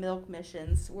couple of the milk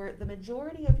missions. Were the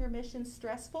majority of your missions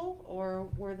stressful, or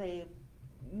were they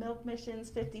milk missions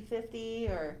 50-50,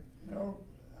 or? No,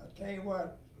 I'll tell you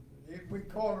what, if we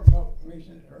called them milk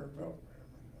mission, or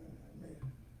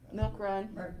Milk run.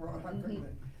 milk run, I couldn't-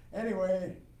 Mhm.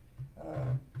 Anyway,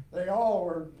 they all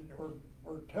were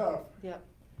tough. Yep.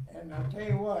 And I'll tell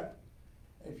you what,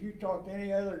 if you talk to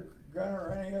any other gunner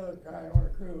or any other guy on the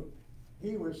crew,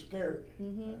 he was scared.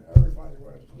 Mhm. Everybody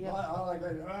was. Yep. I like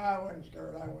that, I wasn't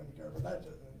scared, but that's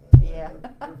it. Yeah.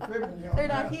 They're fibbing you on They're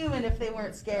not that. human if they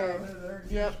weren't scared. Yeah, they're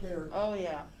Yep. scared. Oh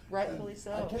yeah, rightfully I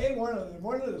so. tell you,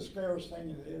 one of the scariest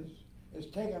things is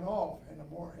taking off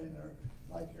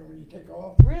like when you take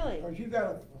off. Really? Because you got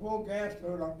a full gas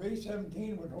load on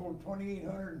B-17 would hold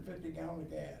 2,850 gallons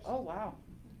of gas. Oh wow.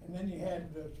 And then you had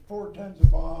 4 tons of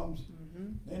bombs.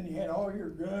 Mhm. Then you had all your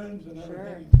guns and Sure.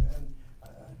 everything.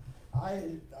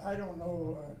 And I don't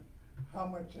know how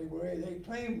much they weigh. They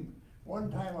claim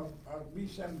one time a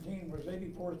B-17 was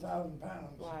 84,000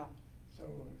 pounds. Wow. So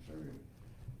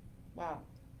Wow.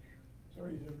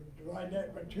 you divide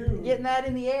that by 2. Getting that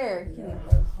in the air, you Yeah, can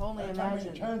that's- only that's how many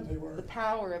imagine tons they were. the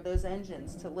power of those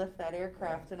engines to lift that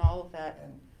aircraft and all of that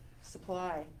And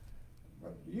supply.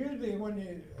 But usually when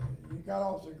you got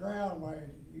off the ground,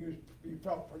 you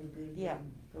felt pretty good. Yeah.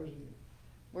 Because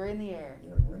We're in the air.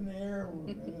 we're in the air.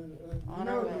 On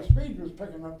our way. The speed was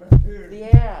picking up then too.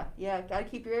 Yeah, gotta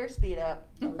keep your airspeed up.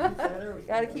 Gotta keep that airspeed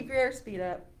Gotta up. keep your airspeed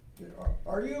up.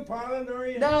 Are you a pilot or are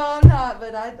you? No, I'm not,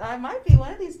 but I might be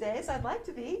one of these days. I'd like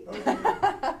to be. Okay.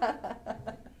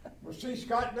 Well, see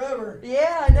Scott Dover.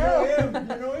 Yeah, I know. You know him?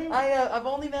 You know him? I've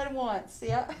only met him once,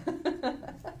 yeah.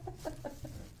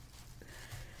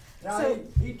 Now, So-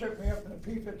 he took me up in a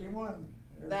P-51.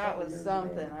 That was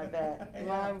something, I bet. Yeah.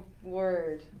 My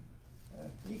word.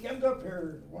 He comes up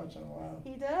here once in a while.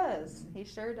 He does. He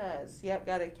sure does. Yep,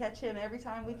 gotta catch him every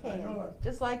time we I know can. it.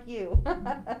 Just like you.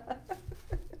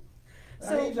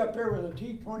 Now, he's up here with a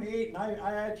T-28, and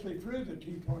I actually flew the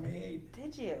T-28.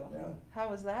 Did you? Yeah. How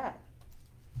was that?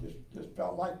 Just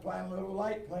felt like flying a little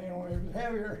light plane when it was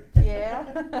heavier. Yeah?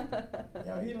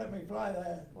 Yeah, he let me fly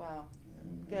that. Wow.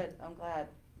 Good. I'm glad.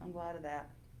 I'm glad of that.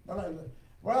 But on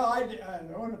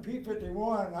the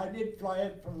P-51, I did fly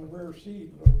it from the rear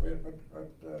seat a little bit,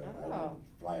 but I Oh. didn't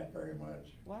fly it very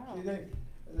much. Wow. See,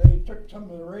 they took some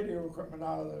of the radio equipment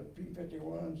out of the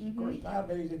P-51s. Of course, Mhm.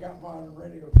 nowadays they got modern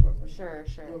radio equipment. Sure.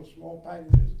 Little small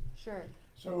packages. Sure.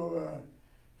 So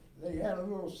they had a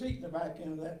little seat in the back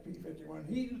end of that P-51.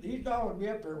 He thought would be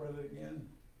up there with it again.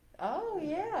 Oh,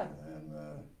 yeah.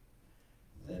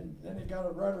 And then he got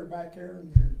a rudder back here,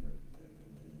 and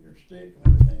your your stick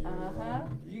and everything. Uh-huh.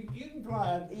 You can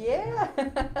fly it. Yeah.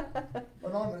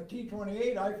 But on the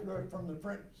T-28, I flew it from the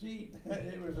front seat.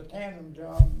 It was a tandem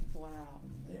job. Wow.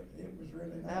 It was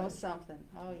really nice. That was something.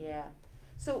 Oh, yeah.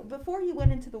 So before you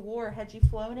went into the war, had you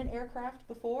flown an aircraft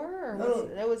before? Or No.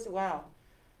 Wow.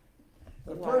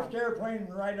 The Wow. first airplane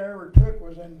ride I ever took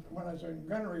was when I was in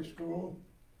gunnery school.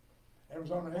 It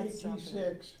was on an That's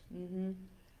AT-6, Mm-hmm.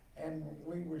 and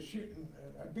we were shooting.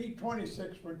 A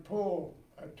B-26 would pull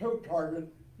a tow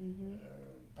target Mm-hmm.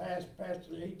 past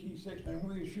the AT-6, and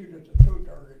we would shoot at the tow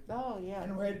target. Oh, yeah.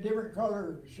 And we had different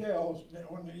color shells that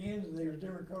on the ends. They were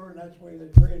different color, and that's the way they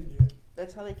graded you.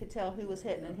 That's how they could tell who was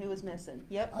hitting and who was missing.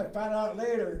 Yep. I found out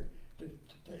later to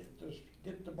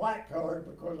get the black color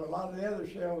because a lot of the other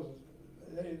shells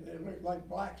they look like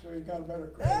black, so you got a better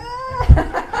credit.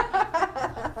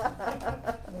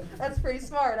 That's pretty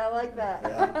smart. I like that.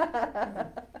 Yeah.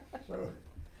 So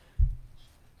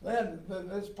then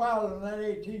this pilot in that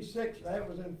AT-6, that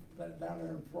was down there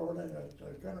in Florida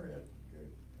at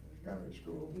gunnery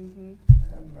school, Mm-hmm.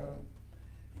 and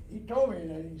he told me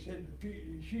that he said, if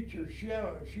you shoot your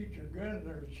guns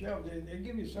or shells, they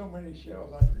give you so many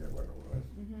shells, I forget what it was,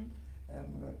 Mm-hmm.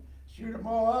 and shoot them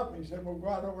all up. And he said, we'll go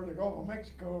out over the Gulf of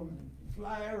Mexico and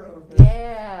fly a little bit.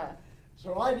 Yeah.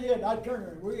 So I did. I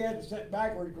turned. We had to sit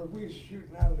backwards because we was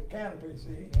shooting out of the canopy,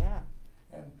 see. Yeah.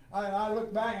 And I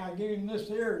looked back and I gave him this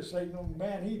ear signal.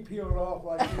 Man, he peeled off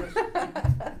like this.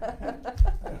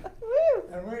 Woo.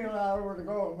 And we went out over the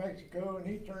Gulf of Mexico, and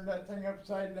he turned that thing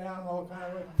upside down, all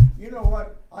kind of. You know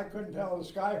what? I couldn't tell the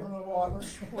sky from the water.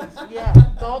 Yeah,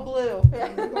 it's all blue.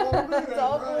 It was all blue, It's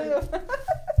all that's blue.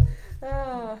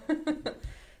 Oh.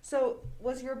 So,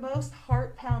 was your most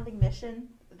heart-pounding mission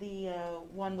the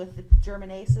one with the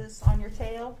German aces on your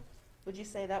tail? Would you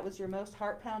say that was your most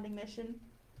heart-pounding mission?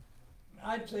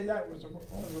 I'd say that was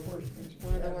one of the worst missions.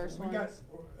 One of the worst ones.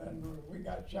 We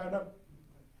got shot up.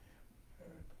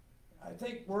 I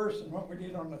think worse than what we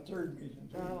did on the third mission.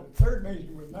 Oh. The third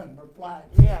mission was nothing but flags.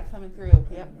 Yeah, coming through.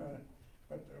 Yep.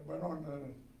 And, but on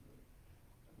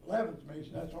the 11th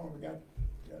mission, that's when we got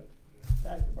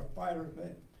attacked by fighters.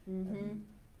 Mm-hmm.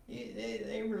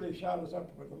 They really shot us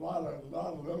up with a lot of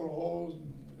little holes.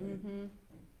 Mm-hmm.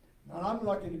 Now I'm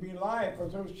lucky to be alive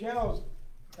because those shells,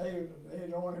 they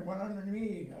only went under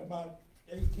me about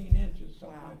 18 inches,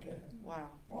 something Wow. like that. Wow.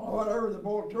 Well, whatever the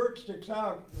bull turret sticks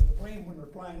out in the plane when they're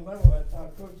flying level, that's how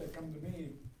close they come to me.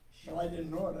 But I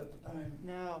didn't know it at the time.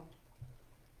 No.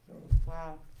 So,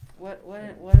 Wow. What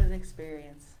an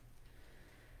experience.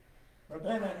 but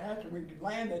then after we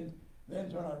landed,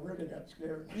 then's when I really got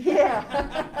scared. Yeah.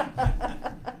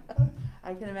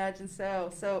 I can imagine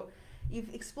so. So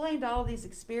you've explained all these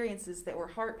experiences that were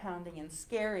heart-pounding and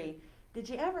scary. Did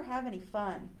you ever have any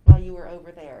fun while you were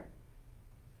over there?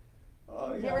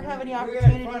 Oh, Did yeah, you ever have any we had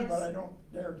opportunities? fun, but I don't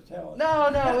dare to tell it. No,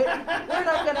 we're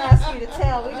not going to ask you to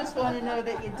tell. We just want to know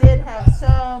that you did have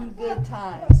some good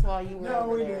times while you were No,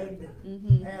 over we there. did.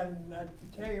 Mm-hmm. And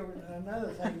to tell you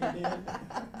another thing we did,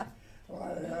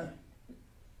 well,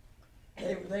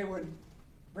 they would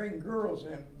bring girls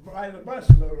in by the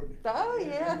busload. Oh,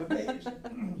 yeah. In the days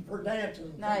for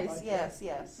dances. And Nice, like yes, that.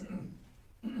 yes.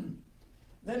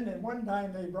 Then at one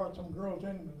time they brought some girls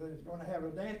in. They was going to have a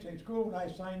dancing school, and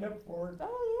I signed up for it.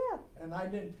 Oh, And I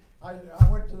didn't. I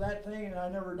went to that thing, and I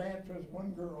never danced with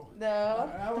one girl. yeah.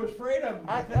 No. I was afraid of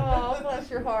them. Oh, bless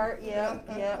your heart. Yep,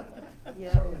 yep,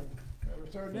 yep.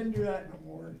 So I didn't do that no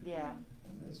more. Yeah.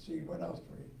 And let's see, what else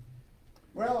we.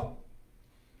 Well,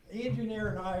 the engineer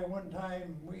and I, one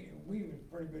time, we was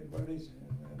pretty good buddies,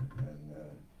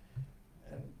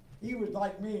 and he was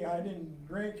like me. I didn't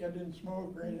drink, I didn't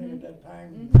smoke or anything at that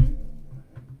time. Mhm.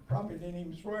 Probably didn't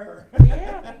even swear.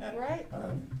 Yeah, right.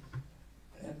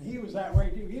 And he was that way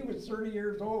too. He was 30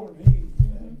 years old,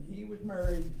 and he was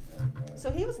married. And, So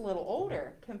he was a little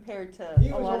older compared to he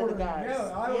a was lot of older the than- guys.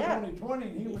 Yeah, I was only 20,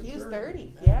 and he was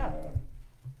 30, And, yeah.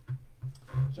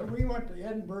 So we went to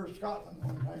Edinburgh, Scotland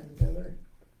one time together.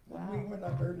 And we Wow. went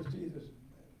up there to see the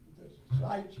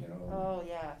sights, you know. Oh,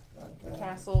 yeah. But, The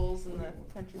castles and the we was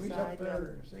countryside. up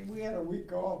there. See, we had a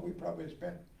week off. We probably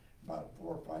spent about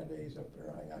 4 or 5 days up there.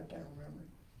 I can't remember.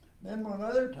 Then one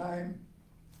other time,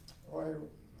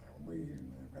 we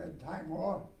had time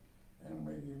off, and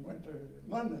we went to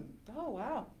London. Oh,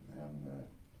 wow.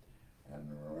 And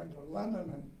we went to London,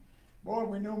 and boy,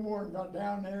 we no more than got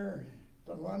down there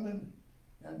to London,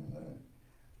 and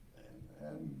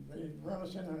they run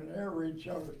us in an air raid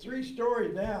shelter, 3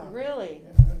 stories down. Really?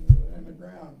 In the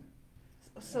ground.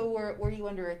 So were you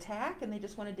under attack and they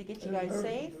just wanted to get you guys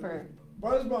safe, or?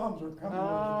 Buzz bombs were coming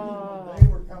Oh. over. They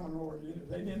were coming over.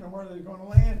 They didn't know where they were going to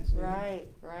land. See? Right,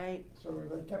 right. So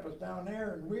they kept us down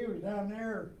there, and we was down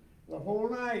there the whole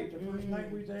night, the first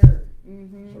night we was there.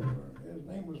 Mm-hmm. So his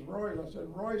name was Royce. I said,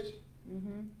 Royce,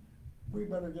 Mm-hmm. we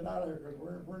better get out of here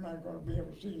because we're not going to be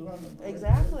able to see London.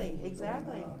 Exactly,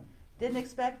 exactly. Didn't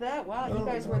expect that. Wow, you No,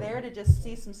 guys no. were there to just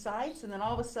see some sights, and then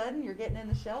all of a sudden you're getting in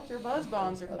the shelter. Buzz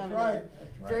bombs are That's coming. right. in.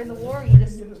 That's right. During the We war, you didn't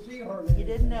just get to see hardly you didn't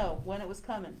anything. know when it was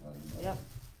coming. Yep.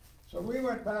 So we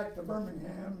went back to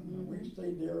Birmingham, and we Mhm.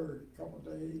 stayed there a couple of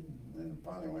days, and then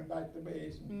finally went back to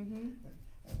base. And, Mm-hmm.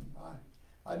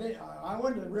 and I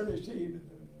wanted to really see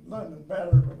London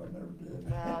better, but I never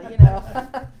did. Well, you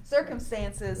know,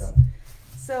 circumstances. Yeah.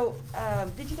 So,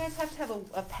 did you guys have to have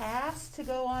a pass to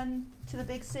go on to the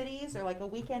big cities, or like a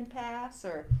weekend pass,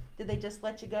 or did they just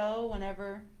let you go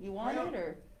whenever you wanted,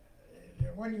 or?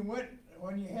 When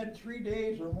you had 3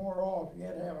 days or more off, you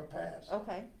had to have a pass.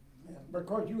 Okay. Yeah,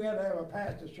 because you had to have a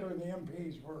pass to show the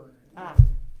MPs were. Ah.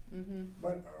 Mm-hmm.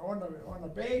 But on the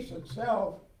base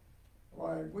itself,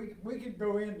 why we could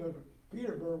go into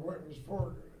Peterborough, what was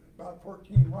about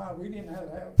 14 miles. We didn't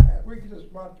have to have a pass. We could just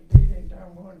about to gate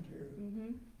anytime we wanted to. Mm-hmm.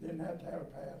 Didn't have to have a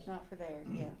pass. Not for there,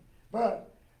 yeah.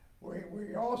 But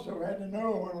we also had to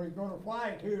know when we were going to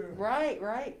fly too. Right,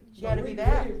 right. You So got to be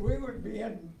back. We would be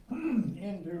into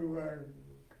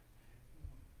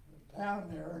town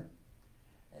there,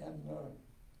 and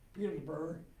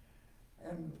Petersburg,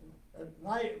 and at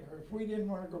night, if we didn't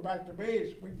want to go back to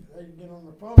base, they'd get on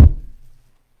the phone,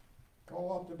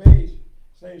 call up the base,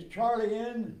 say, "Is Charlie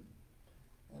in?"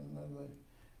 And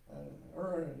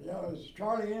is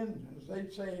Charlie in?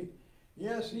 They'd say,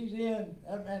 "Yes, he's in."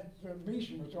 That meant the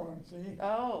mission was on. See?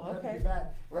 Oh, Had to okay. be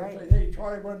back. Right. They'd say, "Hey,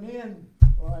 Charlie wasn't in."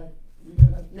 Well, you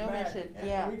didn't have to be No back. mission, And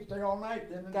yeah. we'd stay all night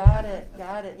then. Got it,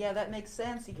 got it. Yeah, that makes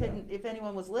sense. You couldn't, if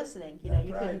anyone was listening, you know, That's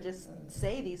you right. couldn't just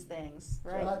say these things, So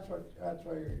right? that's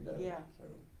what you did. Yeah. So,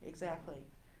 Exactly.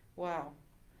 Wow.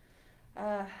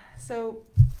 So,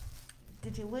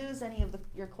 did you lose any of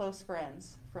your close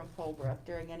friends from Polebrook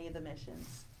during any of the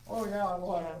missions? oh yeah, a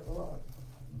lot.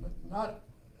 Not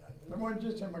the ones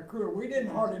just in my crew. We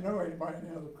didn't hardly know anybody in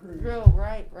the other crew. Oh,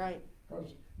 right, right.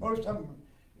 Because most of them,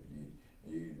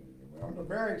 on the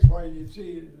barracks, why you'd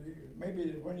see,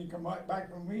 maybe when you come back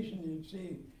from mission, you'd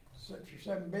see 6 or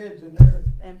 7 beds in there.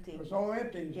 Empty. It was all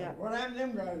empty. Yeah. What happened to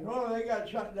them guys? Oh, they got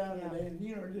shot down Yeah. today. And,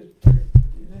 just,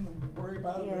 you didn't worry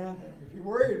about it. Yeah. If you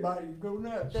worried about it, you'd go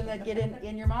nuts. Then they'd get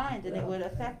in your mind, and it Yeah. would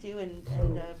affect you, and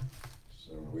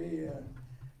So we,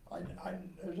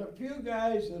 there's a few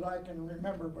guys that I can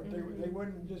remember, but Mhm. they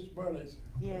weren't just buddies.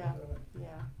 yeah, But, yeah.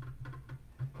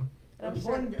 And I'm there's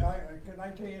sure. one guy, can I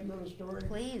tell you a little story?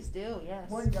 Please do, yes.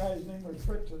 One guy's name was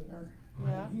Fritz in there.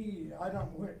 Yeah. I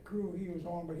don't know what crew he was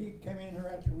on, but he came in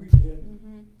here after we did.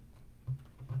 Mm-hmm.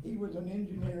 He was an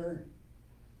engineer,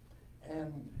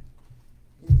 and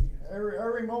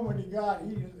every moment he got,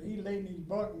 he laid in his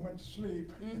bunk and went to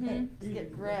sleep. Mhm. He Get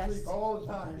would rest. sleep all the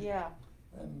time. Yeah.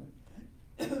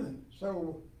 And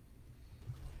so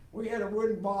we had a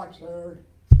wooden box there.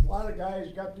 A lot of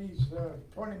guys got these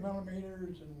 20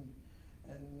 millimeters and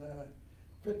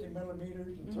 50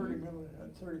 millimeters and 30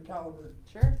 30 caliber,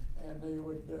 Sure. and they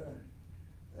would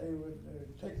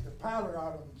take the powder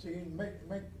out of them, see, and make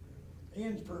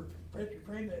ends for picture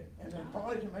print it, and then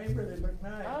polish them. They really look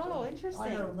nice. Oh, And interesting. I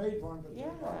never made one, but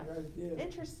Yeah. a lot of guys did.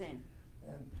 Interesting.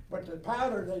 But the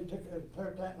powder, they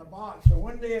put that in a box. So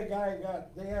one day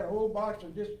they had a whole box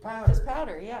of just powder. Just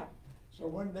powder, yeah. So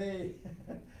one day,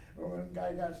 one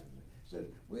guy said,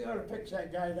 "We ought to fix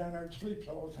that guy down there that sleeps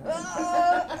all the time."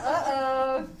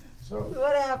 Uh-oh. So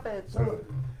What happened?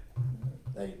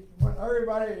 when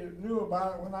everybody knew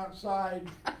about it, went outside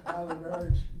out of the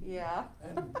barracks, Yeah.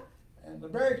 and the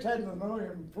barracks had an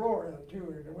linoleum floor in it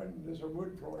too. It wasn't just a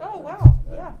wood floor. Oh, wow.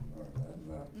 Yeah.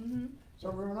 Mm-hmm. So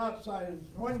we went outside.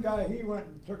 One guy, he went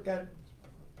and took that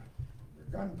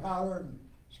gunpowder and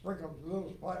sprinkled a little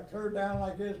spot, clear down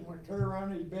like this, and went clear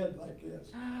around his bed like this.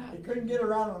 He couldn't get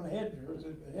around on the head because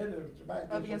the head was back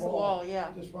Up against the wall, yeah.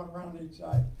 Just went around each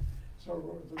side.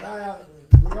 So the guy,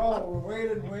 we all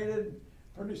waited and waited.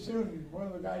 Pretty soon, one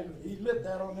of the guys, he lit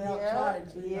that on the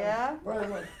outside. See, yeah. But it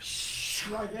went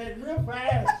like that real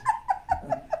fast.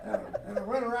 and it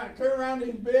went around, clear around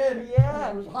his bed. Yeah.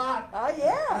 And it was hot. Oh,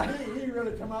 yeah. He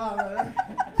really come out of there.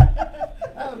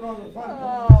 That was one of the fun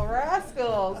Oh,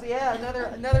 rascals. Yeah,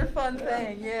 another fun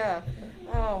thing, yeah.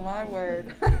 Oh, my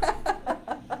word.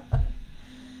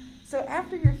 So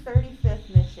after your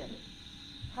 35th mission,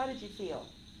 how did you feel?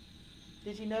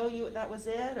 Did you know that was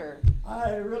it, or?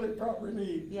 I really felt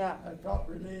relieved. Yeah. I felt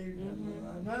relieved.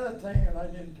 Mhm. And another thing that I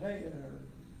didn't tell you,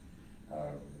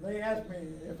 they asked me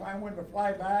if I wanted to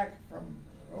fly back from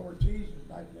overseas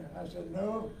back then. I said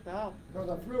no, Oh. because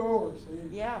I flew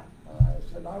overseas. Yeah. I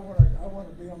said I want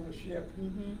to be on the ship.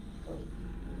 Mhm.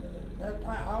 That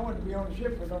time I wanted to be on the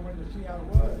ship because I wanted to see how it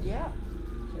was. Yeah.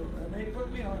 So and they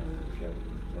put me on the ship.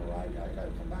 So I got to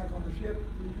come back on the ship.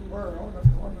 Where on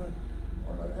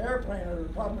the airplane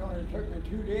it probably only took me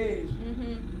 2 days.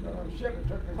 Mhm. But on the ship it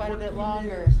took me Quite a bit 14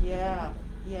 longer. days. Yeah.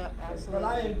 Yep. Absolutely. But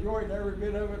I enjoyed every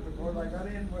bit of it because I got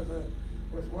in with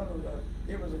one of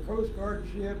it was a Coast Guard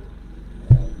ship,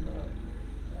 and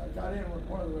I got in with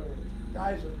one of the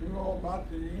guys that knew all about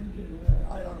the engine.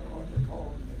 I don't know what they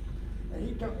call them. And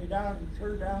he took me down and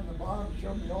cleared down the bottom,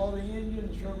 showed me all the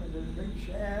engines, showed me the big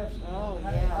shafts. Oh,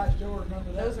 and yeah. I still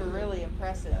remember that. Those are really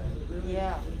impressive. That was really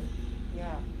Yeah. impressive.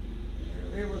 Yeah.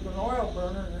 It was an oil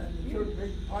burner, and it showed a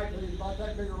big pipe, about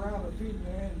that big around the feeding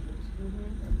the engines.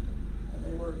 Mhm. And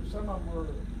they were, some of them were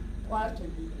plastic,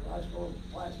 I suppose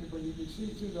plastic, but you could see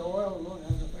through the oil,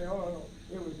 and the oil,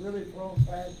 it was really flowing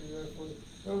fast.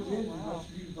 Those engines wow. must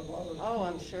use a lot of Oh, fuel.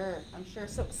 I'm sure. I'm sure.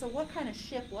 So what kind of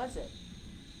ship was it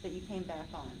that you came back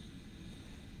on?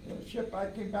 The ship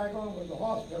I came back on was a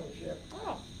hospital ship,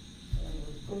 Oh. and it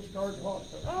was Coast Guard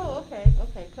hospital. Oh, okay.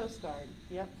 Okay. Coast Guard.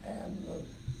 Yep. And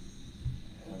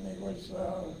it was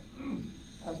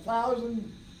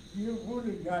 1,000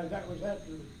 wounded guys. That was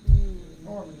after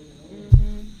Normandy, you know.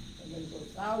 Mhm. And there was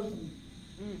 1,000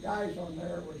 guys on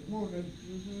there was wounded,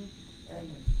 Mhm. and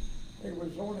it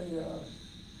was only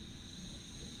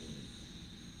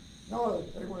no,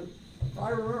 there was. If I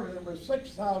remember, there was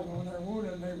 6,000 on there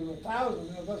wounded, and there was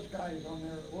 1,000 of us guys on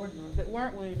there that wasn't. That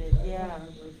weren't wounded. Yeah.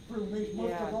 It was through me. Most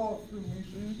Yeah. of all through me.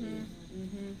 Mhm.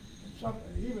 Mhm.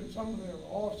 Even some of the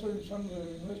officers, some of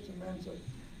the enlisted men said,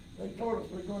 they told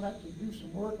us we're going to have to do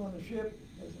some work on the ship.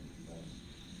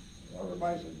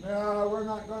 Everybody said, no, we're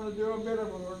not going to do a bit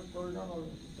of work. We're going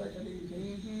to take it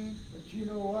easy. Mhm. But you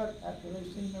know what? After they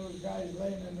seen those guys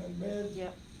laying in their beds,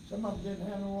 Yep. some of them didn't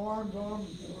have no arms on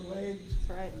them, no legs.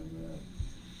 That's right.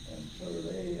 And so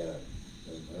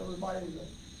everybody,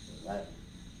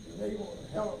 they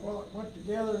went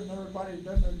together, and everybody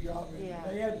done their job. And Yeah.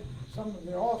 they had, some of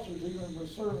the officers even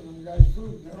was serving them guys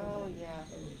food and everything. Oh, yeah.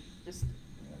 So, Just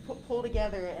pull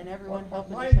together and everyone what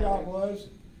helping my each other. job was,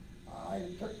 I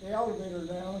took the elevator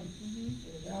down,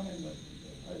 Mhm. down in the,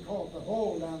 they call it the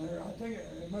hole down there. I think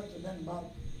it must have been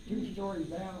about 2 stories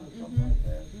down or something like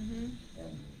that. Mhm.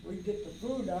 And we'd get the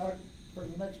food out for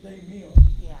the next day meal.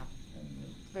 Yeah. And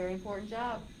It's a very important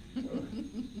job.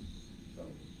 so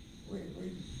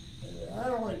that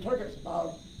only took us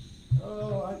about,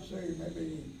 I'd say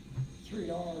maybe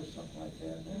 $3, something like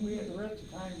that. And then we had the rest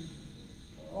of the time,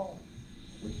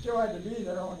 we still had to be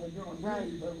there on the doing duty,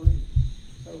 Right. but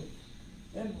so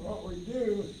then what we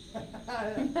do,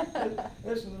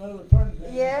 this is another fun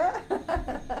thing. Yeah.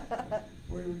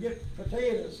 We would get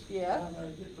potatoes. Yeah. down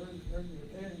there,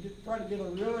 try to get a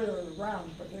really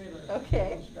round potato.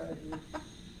 Okay. Those guys do.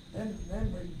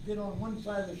 Then we'd get on one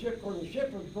side of the ship, where the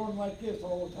ship was going like this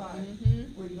all the time.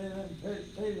 Mhm. We'd lay them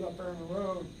potatoes up there on the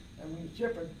road, and when the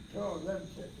ship would go, them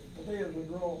potatoes would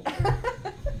roll.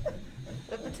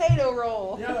 The potato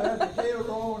roll. Yeah, that potato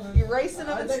roll. And You racing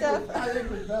them and stuff? I think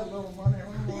we bet a little money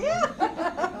on them. Yeah.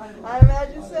 I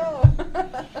imagine so.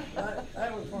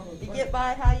 That was one of the You fun- get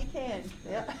by how you can.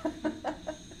 Yeah.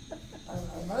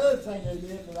 Another thing they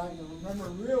did that I can remember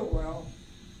real well,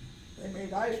 they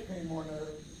made ice cream on there,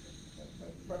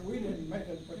 but we didn't make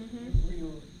it, but Mhm. we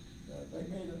were, they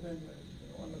made it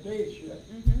on the day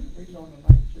shift. Mhm. We was on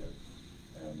the night shift.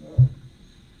 And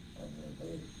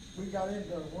we got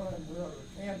into one of them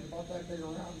cans about that big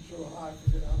around, so high, I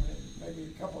forget how many,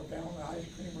 maybe a couple of gallons of ice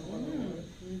cream or whatever it was.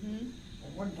 Mhm.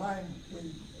 And one time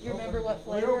You remember what we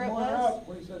flavor opened it one was? up,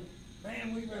 we said,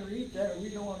 man, we better eat that, we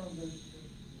don't want them to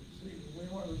see, we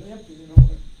want it empty, you know.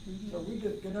 So we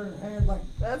just get our hands like,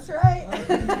 That's right.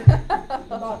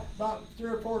 about 3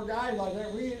 or 4 guys like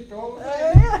that, we used to Oh, open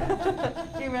yeah.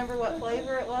 Do you remember what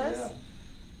flavor it was? Yeah.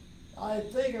 I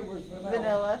think it was vanilla.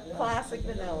 Vanilla, Yeah. classic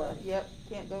vanilla. Yep,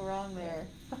 can't go wrong there.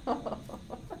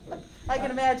 I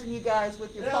can imagine you guys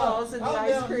with your paws and the I'm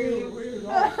ice down here, cream. we was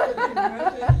all sitting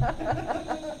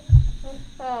there.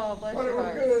 Oh, bless But it your was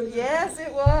heart. good. Yes,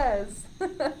 it was.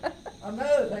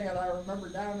 Another thing that I remember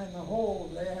down in the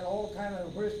hold, they had all kind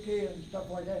of whiskey and stuff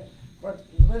like that, but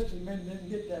enlisted men didn't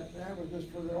get that. That was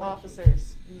just for the officers.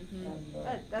 Officers. Mhm.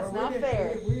 And, That's but we not didn't-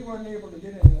 fair. We weren't able to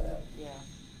get into that. Yeah,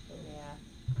 So,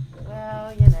 yeah.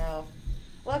 Well, you know.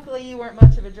 Luckily, you weren't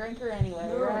much of a drinker anyway,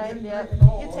 No, I right? didn't Yep. drink at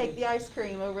all. You take the ice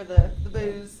cream over the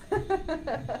booze.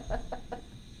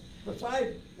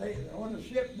 Besides, on the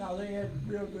ship now, they had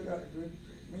real good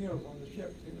meals on the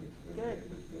ship too. Good. It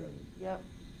was good. Yep.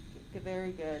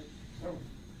 Very good. So,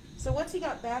 So once you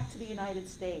got back to the United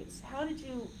States, how did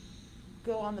you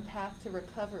go on the path to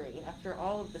recovery after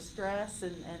all of the stress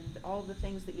and all of the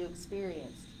things that you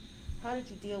experienced? How did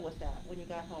you deal with that when you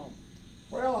got home?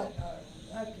 well,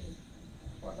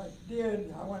 what I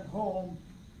did, I went home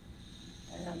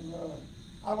and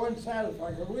I wasn't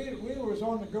satisfied. 'Cause we was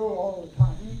on the go all the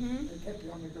time. Mhm. They kept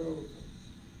you on the go.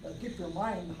 Keep your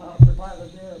mind occupied, I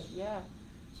guess. Yeah.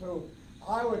 So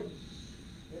I would,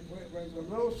 it was a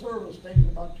little service station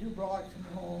about 2 blocks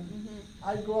from home. Mhm.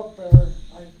 I'd go up there,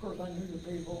 of course I knew the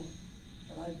people,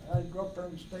 and I'd go up there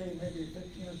and stay maybe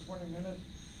 15 or 20 minutes.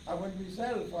 I wouldn't be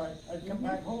satisfied. I'd come Mhm.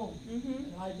 back home.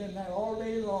 Mhm. And I did that all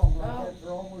day long, like Oh. that for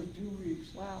almost 2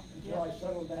 weeks. Wow. Until Yep. I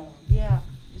settled down. Yeah.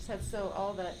 Just had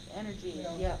all that energy.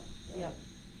 Yeah. Yep. Yeah. Yep.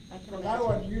 I can Because imagine. I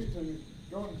wasn't used to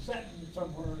going sitting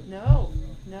somewhere. No,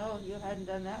 You know. no, you hadn't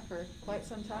done that for quite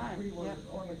some time. We were Yep.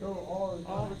 on the go all the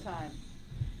time. All the time.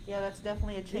 Yeah, that's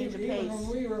definitely a change of Even pace. when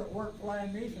we were at work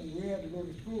flying missions, we had to go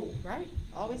to school. Right,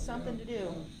 always something to do.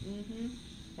 Yeah.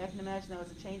 Mm-hmm. I can imagine that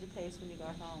was a change of pace when you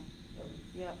got home.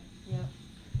 Yep, yep.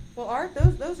 Well, Art,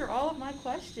 those are all of my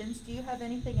questions. Do you have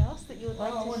anything else that you would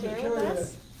Well, I like wanted to to share show with you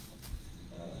us?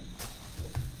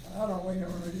 I don't wait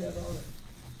on it yet on it.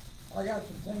 I got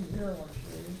some things here I want to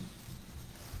show you.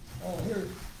 Oh,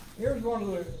 here's one of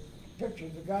the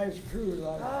pictures, the guy's crew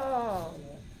that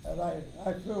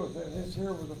I flew with. This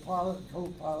here was a pilot,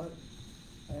 co-pilot,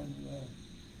 and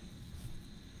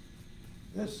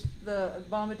this. The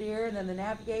bombardier and then the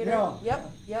navigator? Yeah.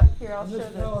 Yep, here, I'll And show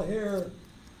this the. fellow here,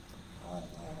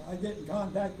 I get in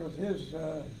contact with his,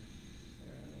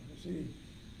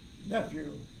 nephew.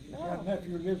 His Oh.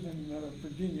 nephew lives in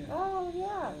Virginia. Oh,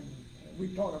 yeah. And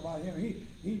we talk about him.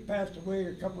 He passed away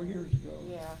a couple of years ago.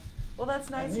 Yeah. Well, that's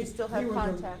nice And you still have was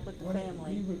contact with the when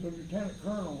family. He was a lieutenant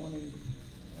colonel when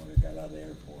he got out of the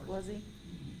Air Force. Was he?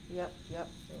 Yep, yep.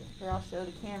 So, Here, I'll show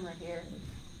the camera here.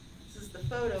 This is the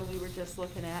photo we were just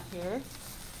looking at here.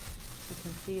 You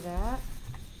can see that.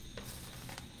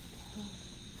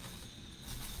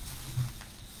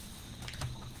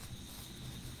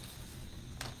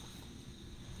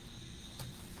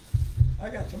 I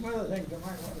got some other things I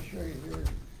might want to show you here.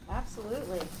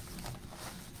 Absolutely.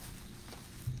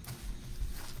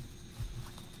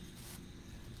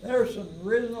 There's some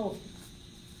original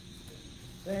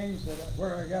things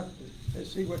where I got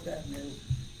let's see what that is.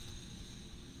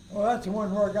 Oh, that's the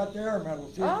one where I got the Air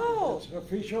Medal. See, Oh. it's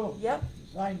official. Yep.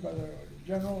 Signed by the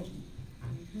generals.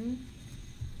 Mhm.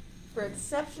 For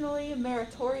exceptionally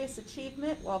meritorious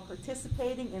achievement while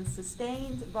participating in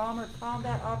sustained bomber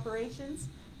combat operations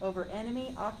over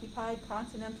enemy-occupied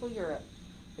continental Europe.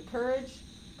 The courage,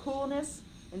 coolness,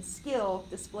 and skill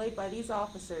displayed by these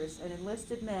officers and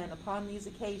enlisted men upon these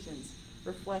occasions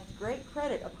reflect great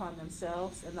credit upon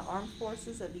themselves and the armed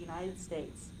forces of the United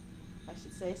States. I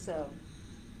should say so.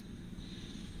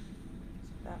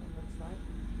 That's what that one looks like.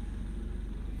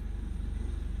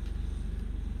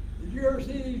 Did you ever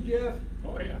see these, Jeff?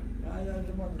 Oh, yeah.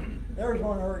 There's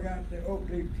one where I got the oak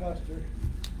leaf cluster.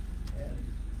 And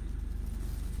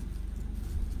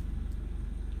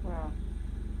Wow.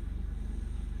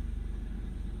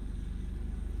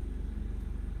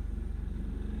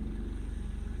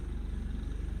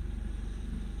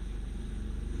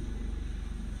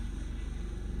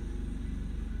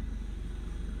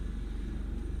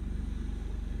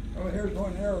 oh, here's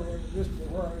one there where this is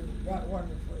where I got one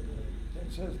for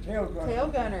it says tail gunner. Tail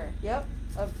gunner, yep,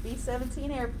 of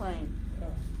B-17 airplane Yeah.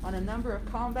 on a number of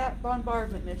combat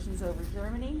bombardment missions over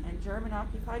Germany and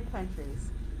German-occupied countries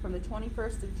from the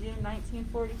 21st of June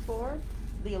 1944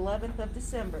 to the 11th of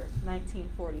December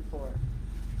 1944.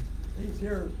 These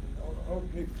here, oak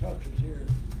leaf clusters here.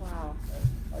 Wow.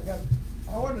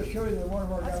 I wanted to show you the one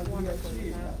where I That's got a wonderful DFC.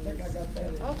 to have I think I these. got that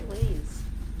in Oh, here. please.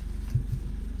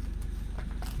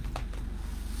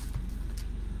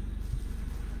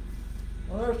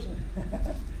 Well,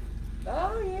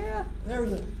 Oh, yeah.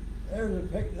 there's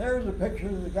a picture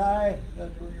of the guy that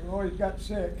always got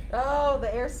sick. Oh,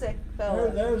 the air sick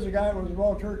fella. There's the guy that was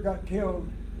Walter got killed,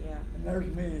 Yeah. and there's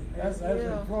me. There's That's you.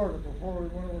 in Florida before we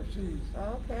went overseas.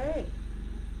 Okay.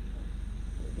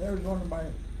 There's one of my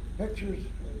pictures,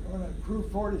 one of Crew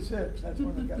 46. That's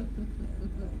when I got.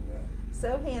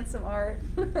 So handsome, Art.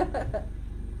 Let's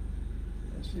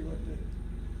see what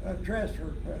the transfer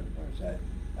was that.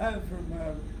 That was from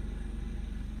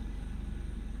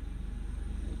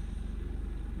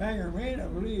Bangor, Maine, I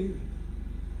believe.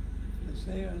 Does it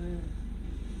say on there?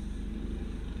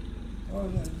 Oh,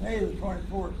 the May the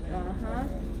 24th. Uh-huh.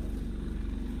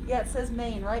 Yeah, it says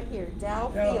Maine right here.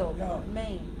 Dow Yeah, Field, yeah.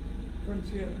 Maine. Couldn't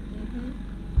see it. Mm-hmm.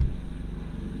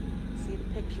 See the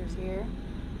pictures here.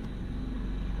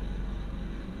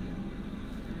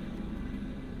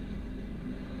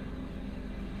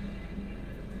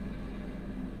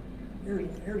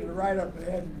 Here's a write-up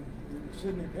they had in the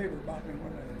Sydney paper about me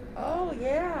when Oh,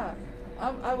 yeah.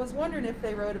 I was wondering if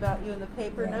they wrote about you in the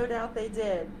paper. Yeah. No doubt they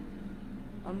did.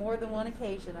 On more than one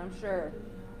occasion, I'm sure.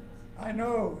 I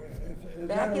know. Is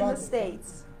Back that in the about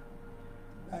States.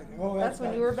 Oh, That's when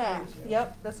back you were in the back. States, yeah.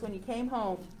 Yep, that's when you came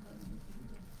home.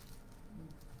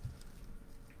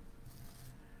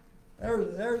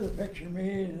 There's a picture of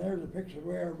me, and there's a picture of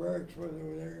where our barracks was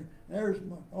over there. There's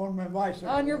on my bicycle.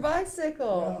 On your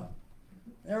bicycle. Yeah.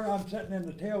 There I'm sitting in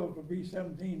the tail of a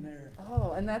B-17 there.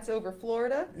 Oh, and that's over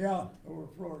Florida? Yeah, over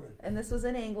Florida. And this was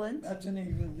in England? That's in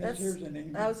England. This here's in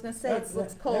England. I was going to say, it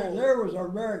looks cold. There was our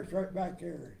barracks right back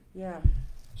there. Yeah.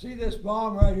 See this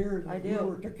bomb right here? I do.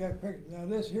 Whoever took that picture. Now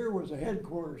this here was the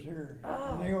headquarters here.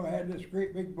 Oh. And they had this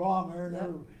great big bomb there, and Yep.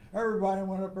 everybody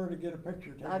went up there to get a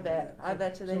picture taken. I bet. I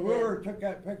bet you they so did. whoever took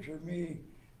that picture of me,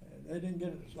 they didn't get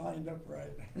it lined up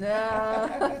right.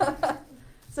 No.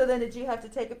 So then did you have to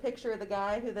take a picture of the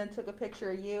guy who then took a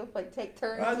picture of you? Like take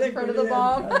turns I in think front we of the did.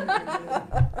 bomb? I think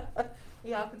we did.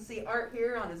 Yeah, I can see Art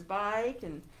here on his bike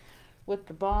and with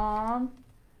the bomb.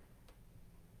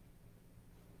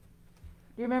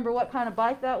 Do you remember what kind of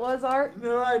bike that was, Art?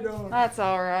 No, I don't. That's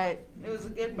all right. It was a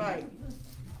good bike.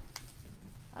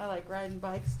 I like riding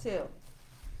bikes too.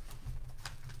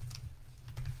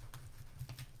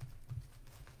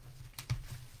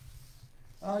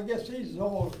 I guess these are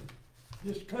all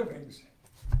just clippings.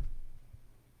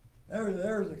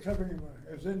 There's the clipping.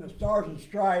 It was in the Stars and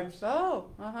Stripes. Oh,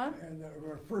 uh-huh. And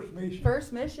our first mission.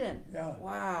 First mission. Yeah.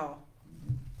 Wow.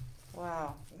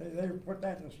 Wow. They put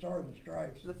that in the Stars and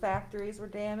Stripes. The factories were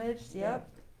damaged. Yep.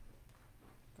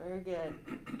 Very good.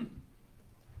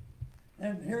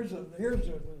 And here's the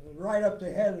write-up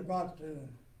they had about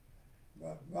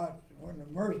when the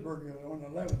Merseburg was on the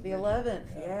 11th. The 11th.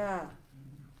 Yeah.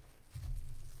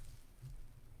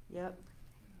 Yep.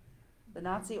 The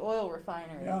Nazi oil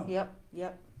refinery. Yeah. Yep.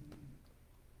 Yep.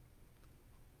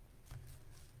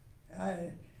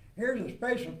 Here's a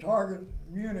special target,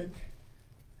 Munich,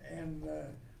 and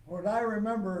what I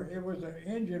remember, it was an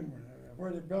engine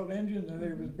where they built engines, and they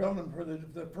was building for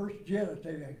the first jet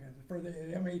for the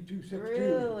ME-262.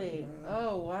 Really?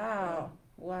 Oh, wow.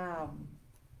 Wow.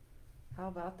 How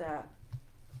about that?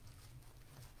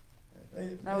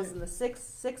 That was in the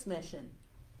sixth mission.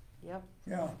 Yep.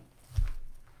 Yeah.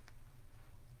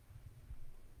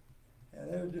 Yeah,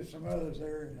 there were just some others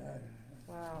there.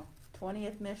 Wow.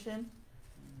 20th mission.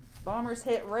 Bombers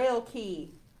hit rail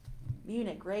key.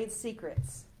 Munich raids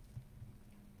secrets.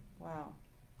 Wow.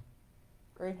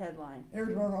 Great headline.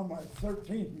 Here's one on my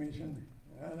 13th mission,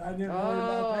 and I didn't worry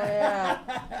Oh, about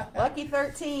that. yeah. Lucky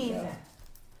 13. Yeah.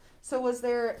 So was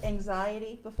there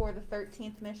anxiety before the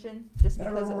 13th mission? Just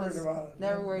Never because it worried was about it.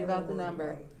 never worried about the worried number.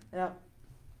 about it. Yep.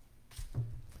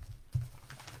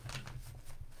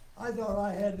 I thought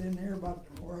I had in here about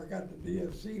where I got the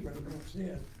DFC, but I don't see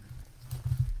it.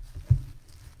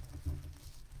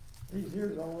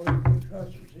 Here's all the good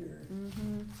clusters here.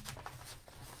 Mm-hmm.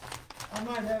 I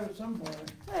might have it somewhere.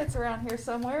 It's around here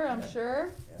somewhere, I'm Yeah.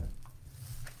 sure. Yeah.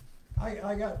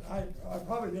 I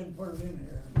probably didn't put it in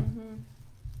here. Mm-hmm.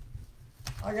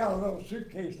 I got a little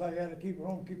suitcase I gotta keep at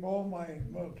home, keep all my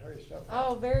military stuff.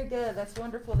 Oh, very good. That's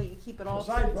wonderful that you keep it all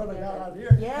Besides put what I together. got out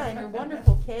here. Yeah, in your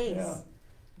wonderful case. Yeah.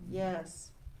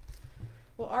 Yes.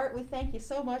 Well, Art, we thank you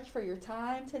so much for your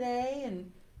time today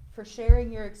and for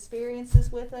sharing your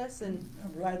experiences with us, and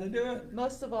I'm glad to do it.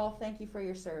 most of all, thank you for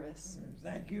your service.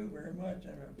 Thank you very much.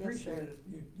 I appreciate sir. it.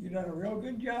 You done a real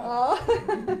good job.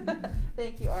 Oh,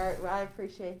 thank you, Art. I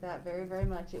appreciate that very, very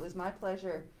much. It was my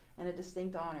pleasure and a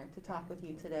distinct honor to talk with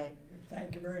you today.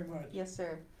 Thank you very much. Yes,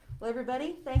 sir. Well,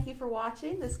 everybody, thank you for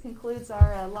watching. This concludes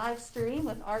our live stream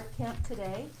with Art Kemp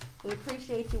today. We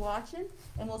appreciate you watching,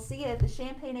 and we'll see you at the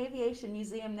Champaign Aviation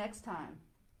Museum next time.